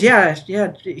 And guys,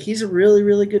 he's a really,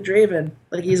 really good Draven.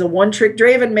 Like, he's a one-trick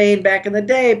Draven main back in the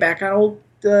day, back on old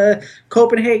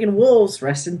Copenhagen Wolves,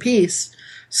 rest in peace.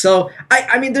 So,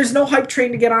 I mean, there's no hype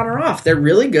train to get on or off. They're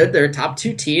really good. They're a top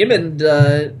 2 team, and,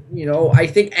 I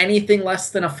think anything less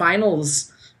than a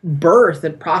finals berth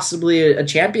and possibly a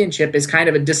championship is kind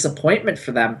of a disappointment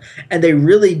for them. And they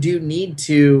really do need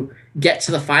to get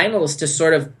to the finals to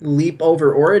sort of leap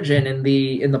over Origin in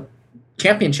the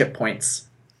championship points.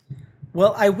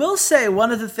 Well, I will say one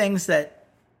of the things that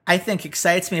I think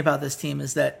excites me about this team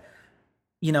is that,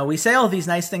 we say all these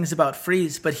nice things about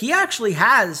Freeze, but he actually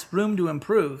has room to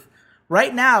improve.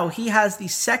 Right now, he has the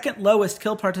second lowest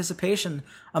kill participation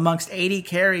amongst 80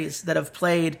 carries that have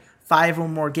played 5 or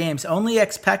more games. Only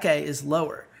Xpeke is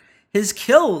lower. His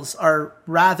kills are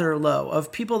rather low.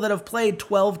 Of people that have played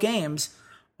 12 games,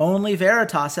 only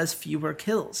Veritas has fewer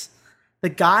kills. The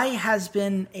guy has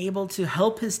been able to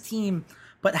help his team,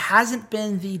 but hasn't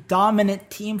been the dominant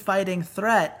team fighting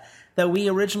threat that we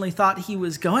originally thought he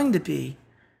was going to be.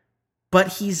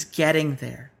 But he's getting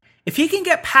there. If he can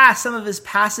get past some of his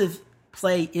passive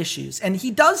play issues, and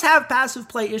he does have passive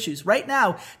play issues right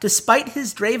now, despite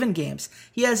his Draven games,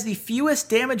 he has the fewest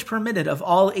damage per minute of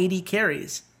all 80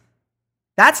 carries.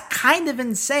 That's kind of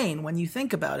insane when you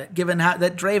think about it, given how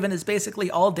that Draven is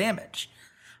basically all damage.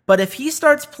 But if he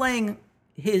starts playing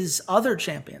his other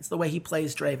champions the way he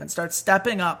plays Draven, starts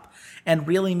stepping up and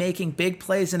really making big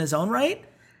plays in his own right,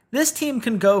 this team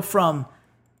can go from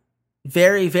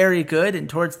very, very good and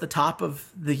towards the top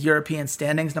of the European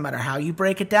standings, no matter how you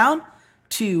break it down,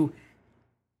 to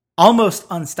almost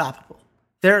unstoppable.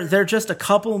 They're just a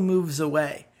couple moves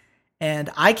away.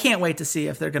 And I can't wait to see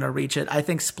if they're going to reach it. I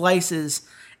think Splice is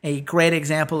a great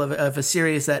example of a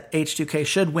series that H2K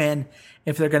should win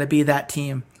if they're going to be that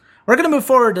team. We're going to move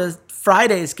forward to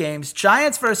Friday's games.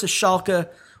 Giants versus Schalke.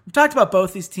 We've talked about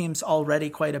both these teams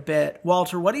already quite a bit.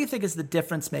 Walter, what do you think is the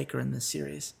difference maker in this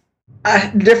series?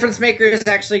 The difference maker is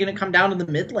actually going to come down to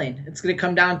the mid lane. It's going to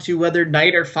come down to whether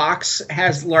Knight or Fox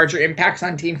has larger impacts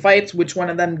on team fights, which one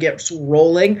of them gets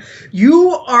rolling.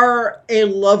 You are a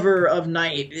lover of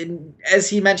Knight. And as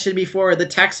he mentioned before, the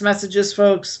text messages,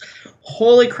 folks,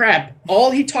 holy crap.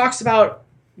 All he talks about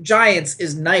Giants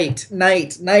is Knight.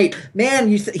 Man,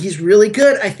 he's really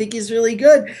good. I think he's really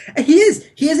good. And he is.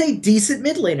 He is a decent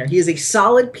mid laner. He is a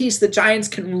solid piece that Giants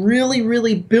can really,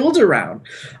 really build around.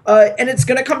 And it's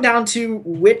going to come down to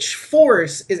which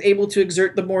force is able to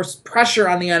exert the most pressure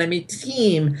on the enemy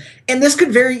team. And this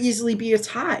could very easily be a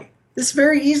tie. This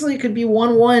very easily could be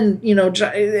 1-1,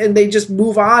 and they just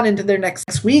move on into their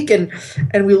next week, and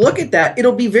we look at that.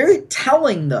 It'll be very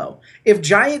telling, though, if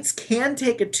Giants can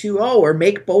take a 2-0 or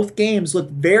make both games look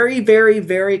very, very,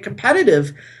 very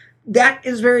competitive. That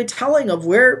is very telling of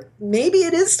where maybe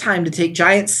it is time to take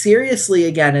Giants seriously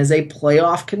again as a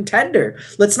playoff contender.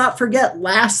 Let's not forget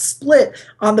last split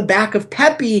on the back of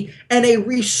Pepe and a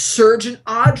resurgent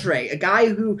Andre, a guy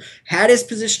who had his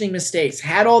positioning mistakes,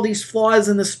 had all these flaws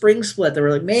in the spring split. They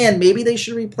were like, man, maybe they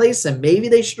should replace him.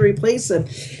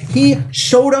 He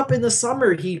showed up in the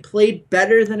summer. He played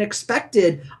better than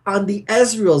expected on the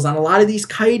Ezreals, on a lot of these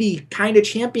kitey kind of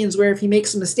champions where if he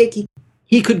makes a mistake,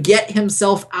 he could get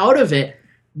himself out of it.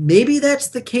 Maybe that's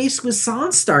the case with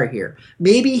Sunstar here.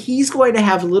 Maybe he's going to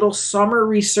have a little summer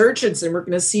resurgence and we're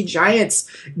going to see Giants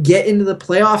get into the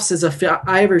playoffs as a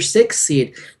 5 or 6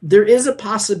 seed. There is a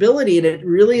possibility, and it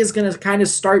really is going to kind of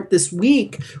start this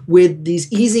week with these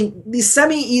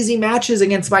semi-easy matches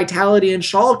against Vitality and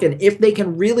Schalke. And if they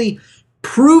can really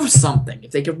prove something,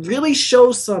 if they can really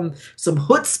show some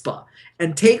chutzpah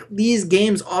and take these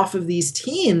games off of these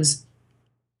teams,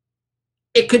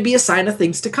 it could be a sign of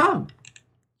things to come.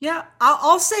 Yeah,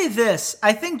 I'll say this.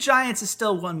 I think Giants is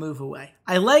still one move away.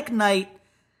 I like Knight.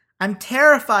 I'm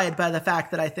terrified by the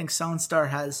fact that I think Sunstar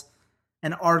has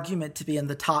an argument to be in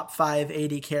the top 5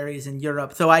 AD carries in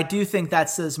Europe, though I do think that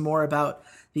says more about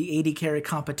the AD carry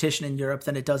competition in Europe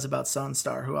than it does about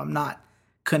Sunstar, who I'm not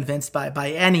convinced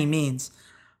by any means.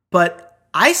 But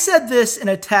I said this in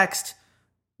a text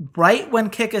right when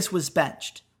Kikis was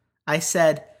benched. I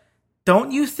said,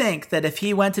 don't you think that if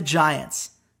he went to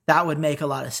Giants, that would make a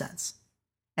lot of sense?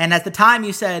 And at the time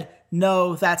you said,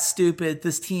 no, that's stupid.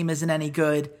 This team isn't any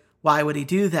good. Why would he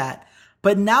do that?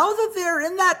 But now that they're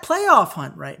in that playoff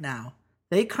hunt right now,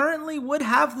 they currently would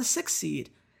have the 6th seed.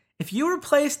 If you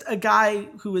replaced a guy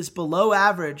who is below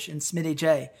average in Smitty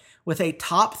J with a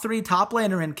top 3 top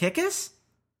laner in Kikis,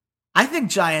 I think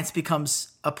Giants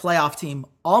becomes a playoff team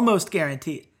almost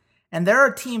guaranteed. And they're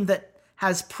a team that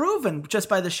has proven, just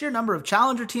by the sheer number of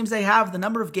challenger teams they have, the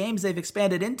number of games they've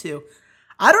expanded into.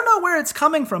 I don't know where it's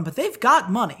coming from, but they've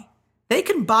got money. They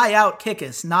can buy out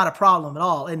Kikis, not a problem at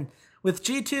all. And with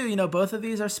G2, both of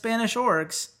these are Spanish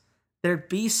orgs. There'd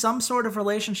be some sort of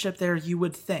relationship there, you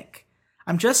would think.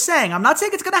 I'm just saying, I'm not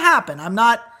saying it's going to happen. I'm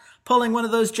not pulling one of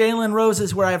those Jalen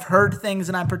Roses where I've heard things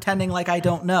and I'm pretending like I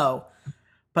don't know.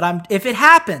 But if it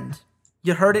happened,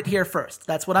 you heard it here first.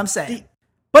 That's what I'm saying.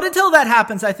 But until that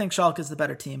happens, I think Schalke is the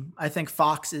better team. I think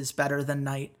Fox is better than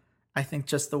Knight. I think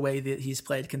just the way that he's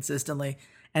played consistently.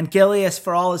 And Gilius,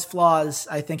 for all his flaws,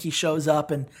 I think he shows up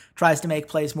and tries to make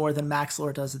plays more than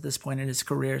Maxlor does at this point in his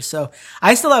career. So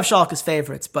I still have Schalke as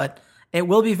favorites, but it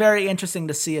will be very interesting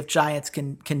to see if Giants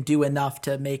can do enough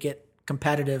to make it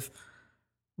competitive.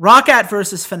 Roccat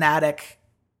versus Fnatic.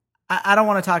 I don't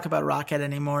want to talk about Roccat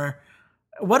anymore.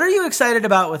 What are you excited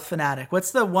about with Fnatic?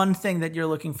 What's the one thing that you're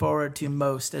looking forward to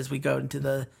most as we go into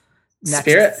the next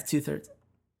Spirit. 2/3?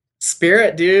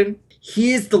 Spirit, dude.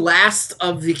 He is the last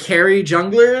of the carry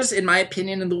junglers, in my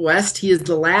opinion, in the West. He is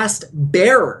the last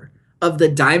bearer of the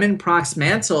Diamond Prox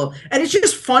mantle. And it's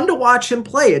just fun to watch him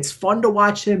play. It's fun to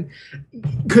watch him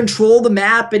control the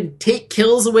map and take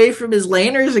kills away from his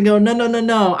laners and go,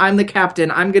 no, I'm the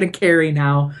captain. I'm going to carry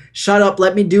now. Shut up.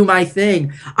 Let me do my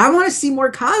thing. I want to see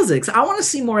more Kha'Zix. I want to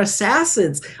see more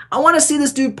Assassins. I want to see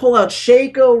this dude pull out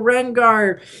Shaco,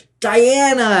 Rengar,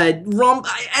 Diana,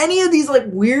 any of these like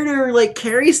weirder like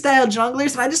carry style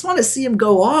junglers, and I just want to see him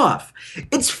go off.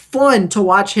 It's fun to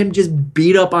watch him just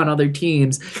beat up on other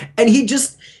teams, and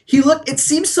it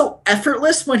seems so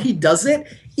effortless when he does it,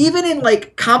 even in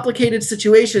like complicated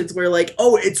situations where like,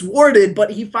 oh, it's warded,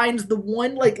 but he finds the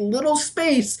one like little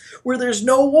space where there's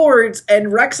no wards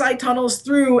and Rek'Sai tunnels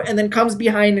through and then comes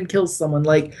behind and kills someone.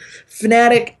 Like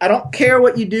Fnatic, I don't care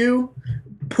what you do.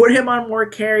 Put him on more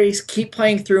carries, keep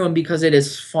playing through him because it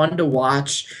is fun to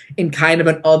watch in kind of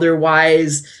an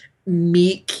otherwise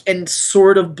meek and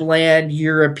sort of bland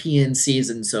European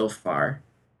season so far.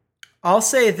 I'll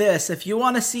say this, if you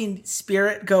want to see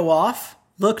Spirit go off,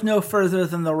 look no further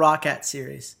than the Roccat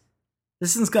series.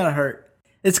 This one's going to hurt.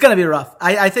 It's going to be rough.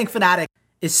 I think Fnatic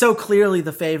is so clearly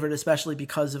the favorite, especially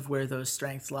because of where those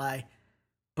strengths lie.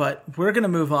 But we're going to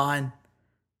move on.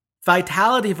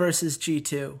 Vitality versus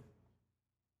G2.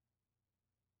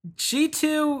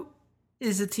 G2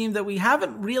 is a team that we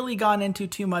haven't really gone into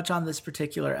too much on this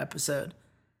particular episode.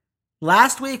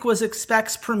 Last week was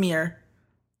Expect's premiere,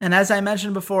 and as I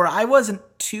mentioned before, I wasn't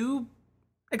too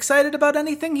excited about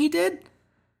anything he did.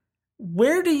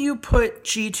 Where do you put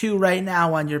G2 right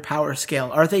now on your power scale?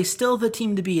 Are they still the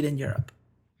team to beat in Europe?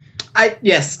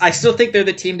 Yes, I still think they're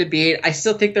the team to beat. I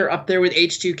still think they're up there with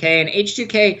H2K, and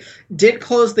H2K did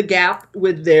close the gap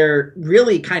with their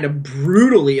really kind of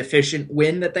brutally efficient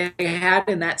win that they had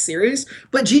in that series.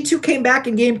 But G2 came back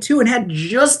in game 2 and had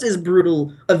just as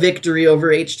brutal a victory over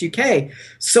H2K.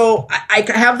 So I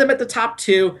have them at the top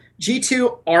 2.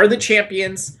 G2 are the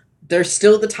champions. They're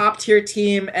still the top tier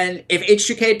team, and if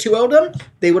H2K 2-0'd them,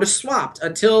 they would have swapped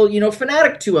until,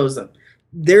 Fnatic 2-0's them.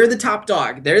 They're the top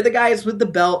dog. They're the guys with the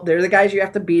belt. They're the guys you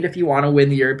have to beat if you want to win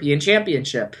the European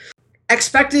Championship.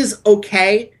 Expect is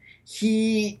okay.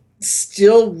 We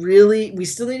still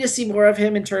need to see more of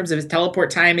him in terms of his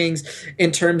teleport timings,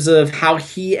 in terms of how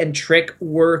he and Trick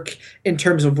work, in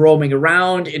terms of roaming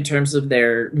around, in terms of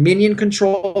their minion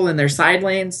control and their side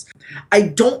lanes. I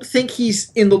don't think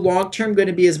he's in the long term going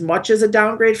to be as much as a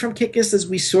downgrade from Kikis as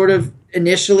we sort of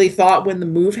initially thought when the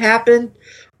move happened.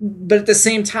 But at the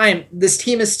same time, this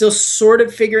team is still sort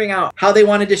of figuring out how they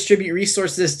want to distribute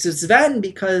resources to Sven,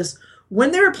 because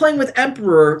when they were playing with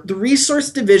Emperor, the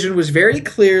resource division was very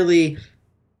clearly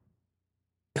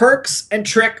Perks and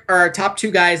Trick are our top 2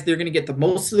 guys. They're going to get the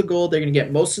most of the gold. They're going to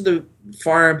get most of the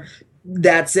farm.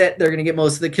 That's it. They're going to get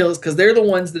most of the kills because they're the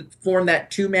ones that form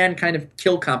that 2-man kind of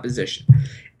kill composition.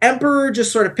 Emperor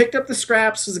just sort of picked up the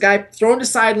scraps, was a guy thrown to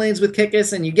side lanes with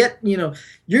Kikis, and you get,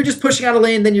 you're just pushing out a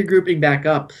lane, then you're grouping back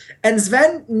up. And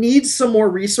Sven needs some more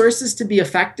resources to be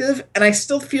effective, and I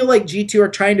still feel like G2 are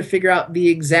trying to figure out the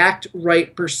exact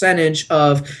right percentage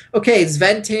of, okay,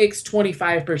 Sven takes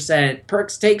 25%,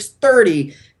 Perks takes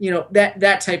 30%,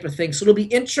 that type of thing. So it'll be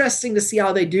interesting to see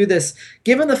how they do this,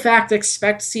 given the fact that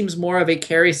Expect seems more of a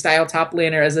carry-style top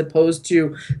laner as opposed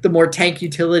to the more tank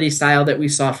utility style that we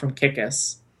saw from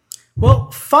Kikis.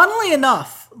 Well, funnily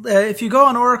enough, if you go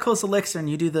on Oracle's Elixir and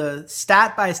you do the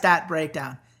stat-by-stat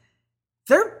breakdown,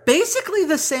 they're basically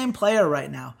the same player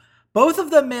right now. Both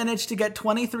of them managed to get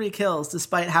 23 kills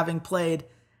despite having played,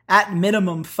 at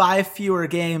minimum, 5 fewer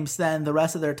games than the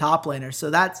rest of their top laners.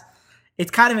 So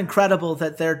it's kind of incredible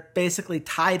that they're basically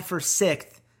tied for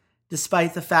 6th,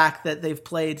 despite the fact that they've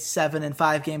played 7 and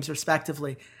 5 games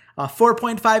respectively.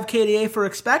 4.5 KDA for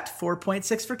Expect,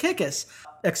 4.6 for Kikis.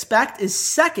 Expect is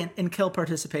 2nd in kill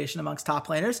participation amongst top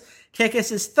laners.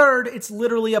 Kikis is 3rd. It's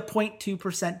literally a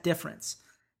 0.2% difference.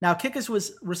 Now, Kikis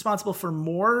was responsible for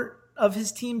more of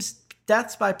his team's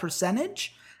deaths by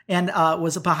percentage and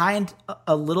was behind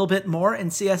a little bit more in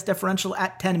CS differential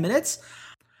at 10 minutes.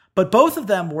 But both of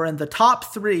them were in the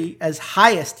top 3 as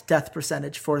highest death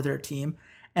percentage for their team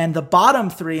and the bottom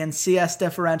 3 in CS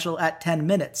differential at 10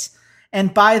 minutes.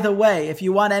 And by the way, if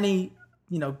you want any,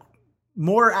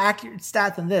 more accurate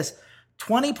stat than this,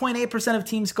 20.8% of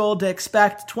teams gold to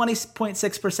Expect,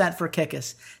 20.6% for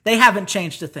Kikis. They haven't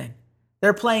changed a thing.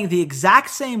 They're playing the exact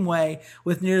same way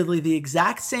with nearly the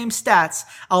exact same stats,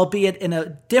 albeit in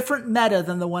a different meta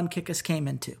than the one Kikis came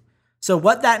into. So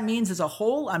what that means as a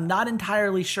whole, I'm not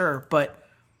entirely sure, but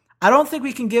I don't think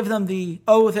we can give them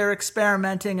they're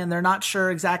experimenting and they're not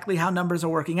sure exactly how numbers are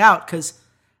working out, because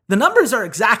the numbers are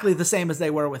exactly the same as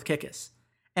they were with Kickus.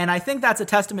 And I think that's a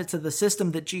testament to the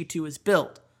system that G2 has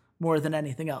built more than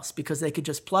anything else, because they could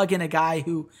just plug in a guy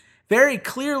who very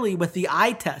clearly with the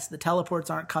eye test, the teleports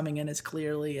aren't coming in as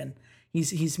clearly, and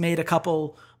he's made a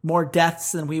couple more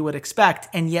deaths than we would expect,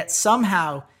 and yet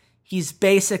somehow he's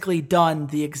basically done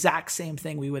the exact same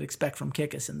thing we would expect from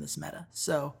Kickus in this meta.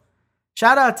 So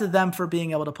shout out to them for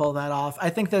being able to pull that off. I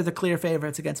think they're the clear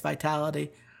favorites against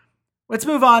Vitality. Let's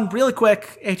move on really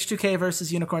quick. H2K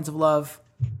versus Unicorns of Love.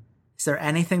 Is there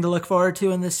anything to look forward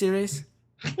to in this series?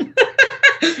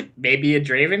 Maybe a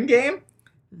Draven game?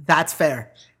 That's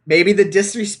fair. Maybe the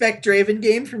Disrespect Draven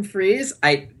game from Freeze?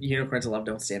 Unicorns of Love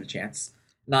don't stand a chance.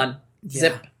 None.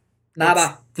 Zip.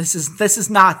 Nada. This is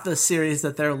not the series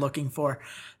that they're looking for.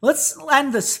 Let's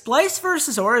end the Splyce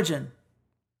versus Origin.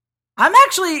 I'm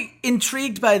actually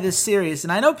intrigued by this series,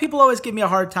 and I know people always give me a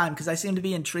hard time because I seem to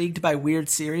be intrigued by weird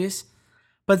series,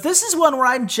 but this is one where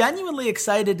I'm genuinely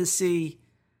excited to see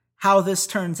how this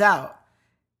turns out.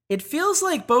 It feels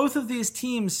like both of these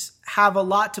teams have a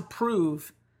lot to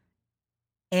prove,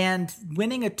 and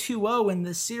winning a 2-0 in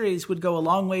this series would go a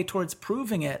long way towards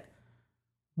proving it.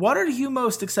 What are you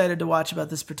most excited to watch about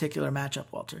this particular matchup,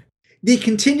 Walter? The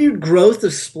continued growth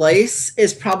of Splyce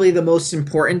is probably the most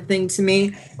important thing to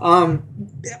me.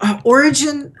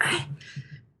 Origin,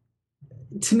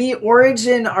 to me,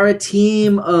 Origin are a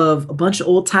team of a bunch of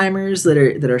old timers that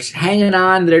are hanging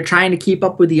on, that are trying to keep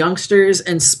up with the youngsters,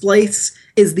 and Splyce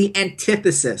is the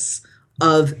antithesis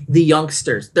of the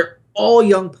youngsters. They're all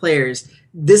young players.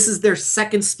 This is their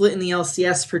second split in the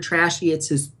LCS for Trashy. It's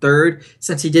his third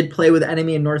since he did play with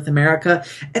Enemy in North America.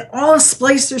 And all of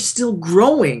Splyce are still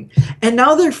growing. And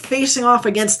now they're facing off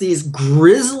against these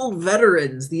grizzled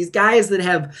veterans, these guys that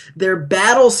have their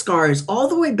battle scars all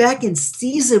the way back in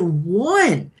Season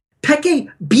 1.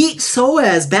 Peke beat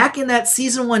Soaz back in that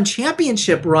Season 1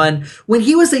 championship run when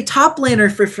he was a top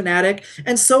laner for Fnatic,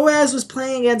 and Soaz was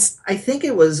playing against, I think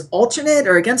it was Alternate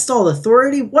or Against All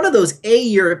Authority, one of those A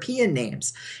European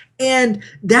names. And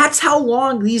that's how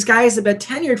long these guys have been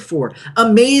tenured for.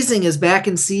 Amazing is back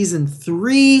in Season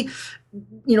 3.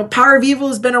 Power of Evil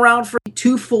has been around for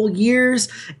 2 full years.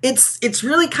 It's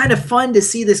really kind of fun to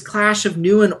see this clash of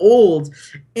new and old,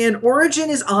 and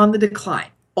Origin is on the decline.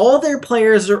 All their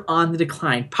players are on the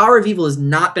decline. Power of Evil has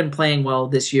not been playing well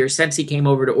this year since he came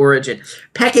over to Origin.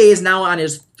 Peke is now on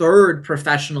his third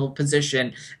professional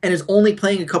position and is only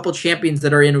playing a couple champions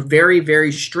that are in a very,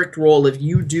 very strict role of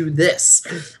you do this.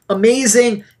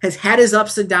 Amazing has had his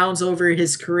ups and downs over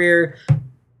his career.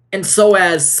 And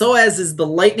Soaz is the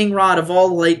lightning rod of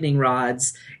all lightning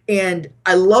rods. And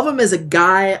I love him as a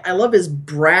guy. I love his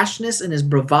brashness and his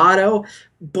bravado,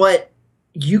 but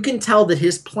you can tell that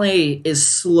his play is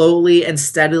slowly and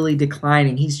steadily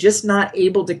declining. He's just not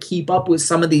able to keep up with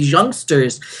some of these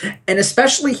youngsters, and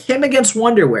especially him against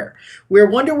Wonderwear,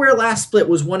 where Wonderwear last split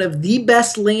was one of the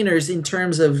best laners in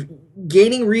terms of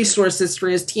gaining resources for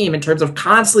his team, in terms of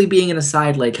constantly being in a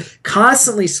side lane,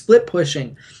 constantly split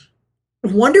pushing.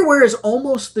 Wonderwear is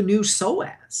almost the new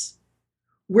Soaz,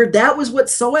 where that was what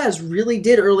Soaz really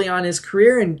did early on in his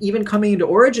career, and even coming into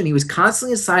Origin, he was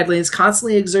constantly in side lanes,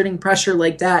 constantly exerting pressure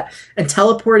like that, and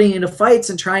teleporting into fights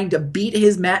and trying to beat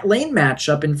his lane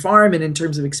matchup in farm and in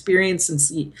terms of experience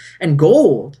and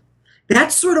gold.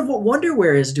 That's sort of what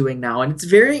Wonderwear is doing now, and it's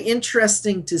very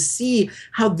interesting to see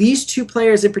how these two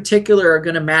players in particular are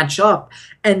going to match up,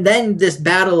 and then this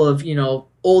battle of,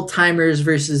 old timers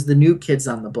versus the new kids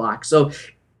on the block. So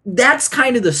that's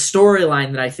kind of the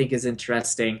storyline that I think is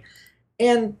interesting.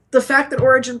 And the fact that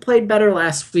Origin played better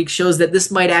last week shows that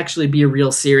this might actually be a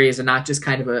real series and not just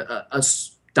kind of a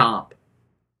stomp.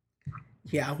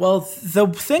 Yeah, well, the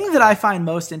thing that I find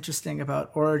most interesting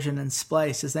about Origin and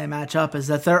Splyce as they match up is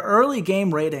that their early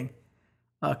game rating,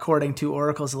 according to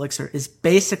Oracle's Elixir, is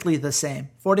basically the same.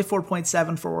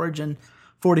 44.7 for Origin,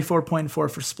 44.4 for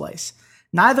Splyce.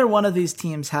 Neither one of these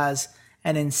teams has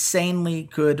an insanely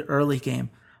good early game.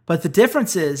 But the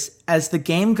difference is, as the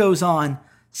game goes on,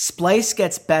 Splyce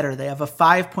gets better. They have a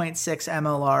 5.6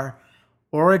 MLR.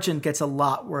 Origin gets a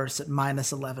lot worse at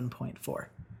minus 11.4.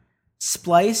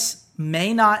 Splyce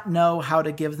may not know how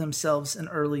to give themselves an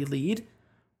early lead,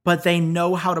 but they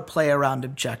know how to play around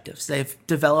objectives. They've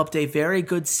developed a very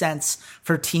good sense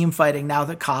for team fighting now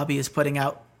that Kabi is putting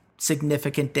out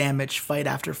significant damage fight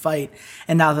after fight,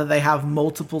 and now that they have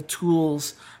multiple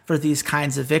tools for these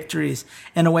kinds of victories,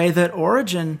 in a way that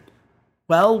Origin,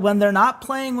 well, when they're not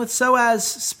playing with Soaz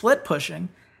split pushing,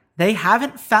 they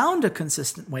haven't found a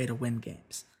consistent way to win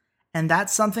games. And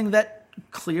that's something that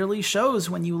clearly shows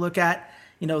when you look at,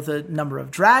 the number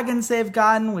of dragons they've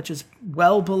gotten, which is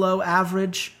well below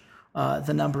average,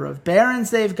 the number of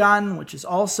barons they've gotten, which is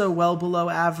also well below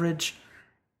average.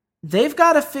 They've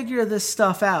got to figure this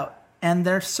stuff out, and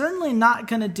they're certainly not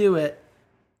going to do it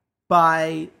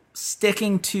by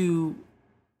sticking to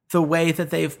the way that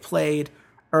they've played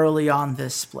early on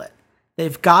this split.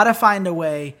 They've got to find a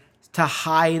way to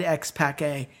hide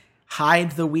Xpeke,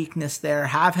 hide the weakness there,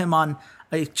 have him on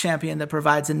a champion that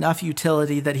provides enough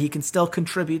utility that he can still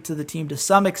contribute to the team to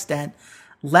some extent.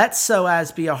 Let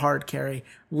Soaz be a hard carry.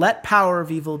 Let Power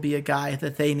of Evil be a guy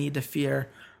that they need to fear.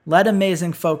 Let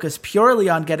Amazing focus purely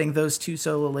on getting those two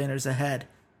solo laners ahead.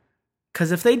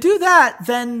 Because if they do that,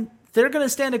 then they're going to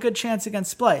stand a good chance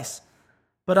against Splyce.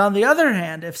 But on the other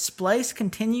hand, if Splyce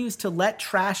continues to let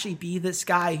Trashy be this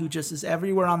guy who just is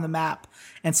everywhere on the map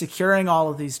and securing all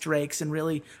of these Drakes and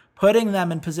really putting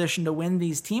them in position to win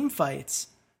these team fights,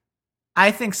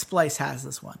 I think Splyce has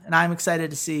this one. And I'm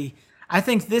excited to see. I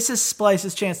think this is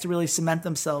Splyce's chance to really cement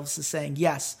themselves as saying,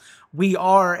 yes, we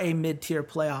are a mid-tier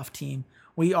playoff team.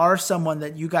 We are someone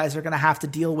that you guys are going to have to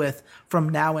deal with from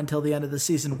now until the end of the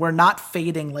season. We're not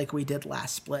fading like we did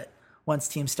last split once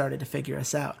teams started to figure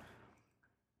us out.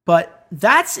 But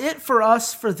that's it for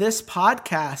us for this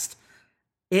podcast.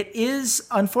 It is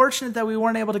unfortunate that we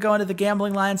weren't able to go into the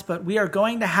gambling lines, but we are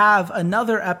going to have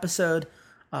another episode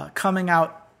coming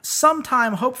out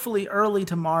sometime, hopefully early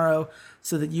tomorrow,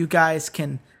 so that you guys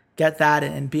can get that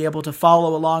and be able to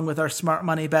follow along with our smart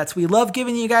money bets. We love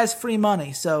giving you guys free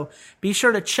money, so be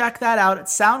sure to check that out at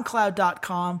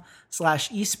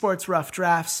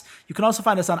soundcloud.com/esportsroughdrafts. You can also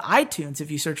find us on iTunes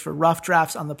if you search for Rough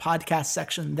Drafts on the podcast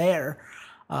section there.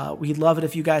 We'd love it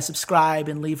if you guys subscribe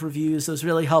and leave reviews. Those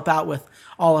really help out with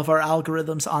all of our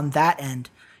algorithms on that end.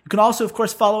 You can also, of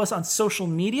course, follow us on social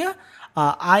media.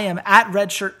 I am at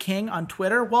Redshirt King on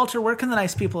Twitter. Walter, where can the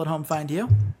nice people at home find you?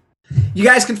 You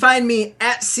guys can find me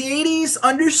at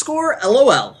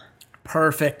C80s_LOL.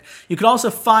 Perfect. You can also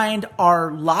find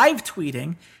our live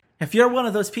tweeting. If you're one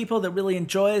of those people that really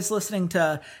enjoys listening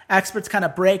to experts kind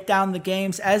of break down the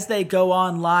games as they go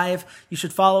on live, you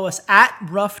should follow us at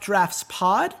Rough Drafts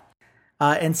Pod.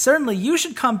 And certainly you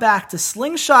should come back to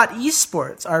Slingshot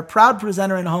Esports, our proud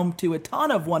presenter and home to a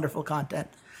ton of wonderful content,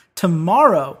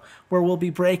 tomorrow, where we'll be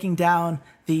breaking down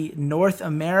the North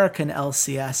American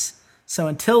LCS. So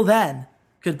until then,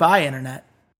 goodbye, Internet.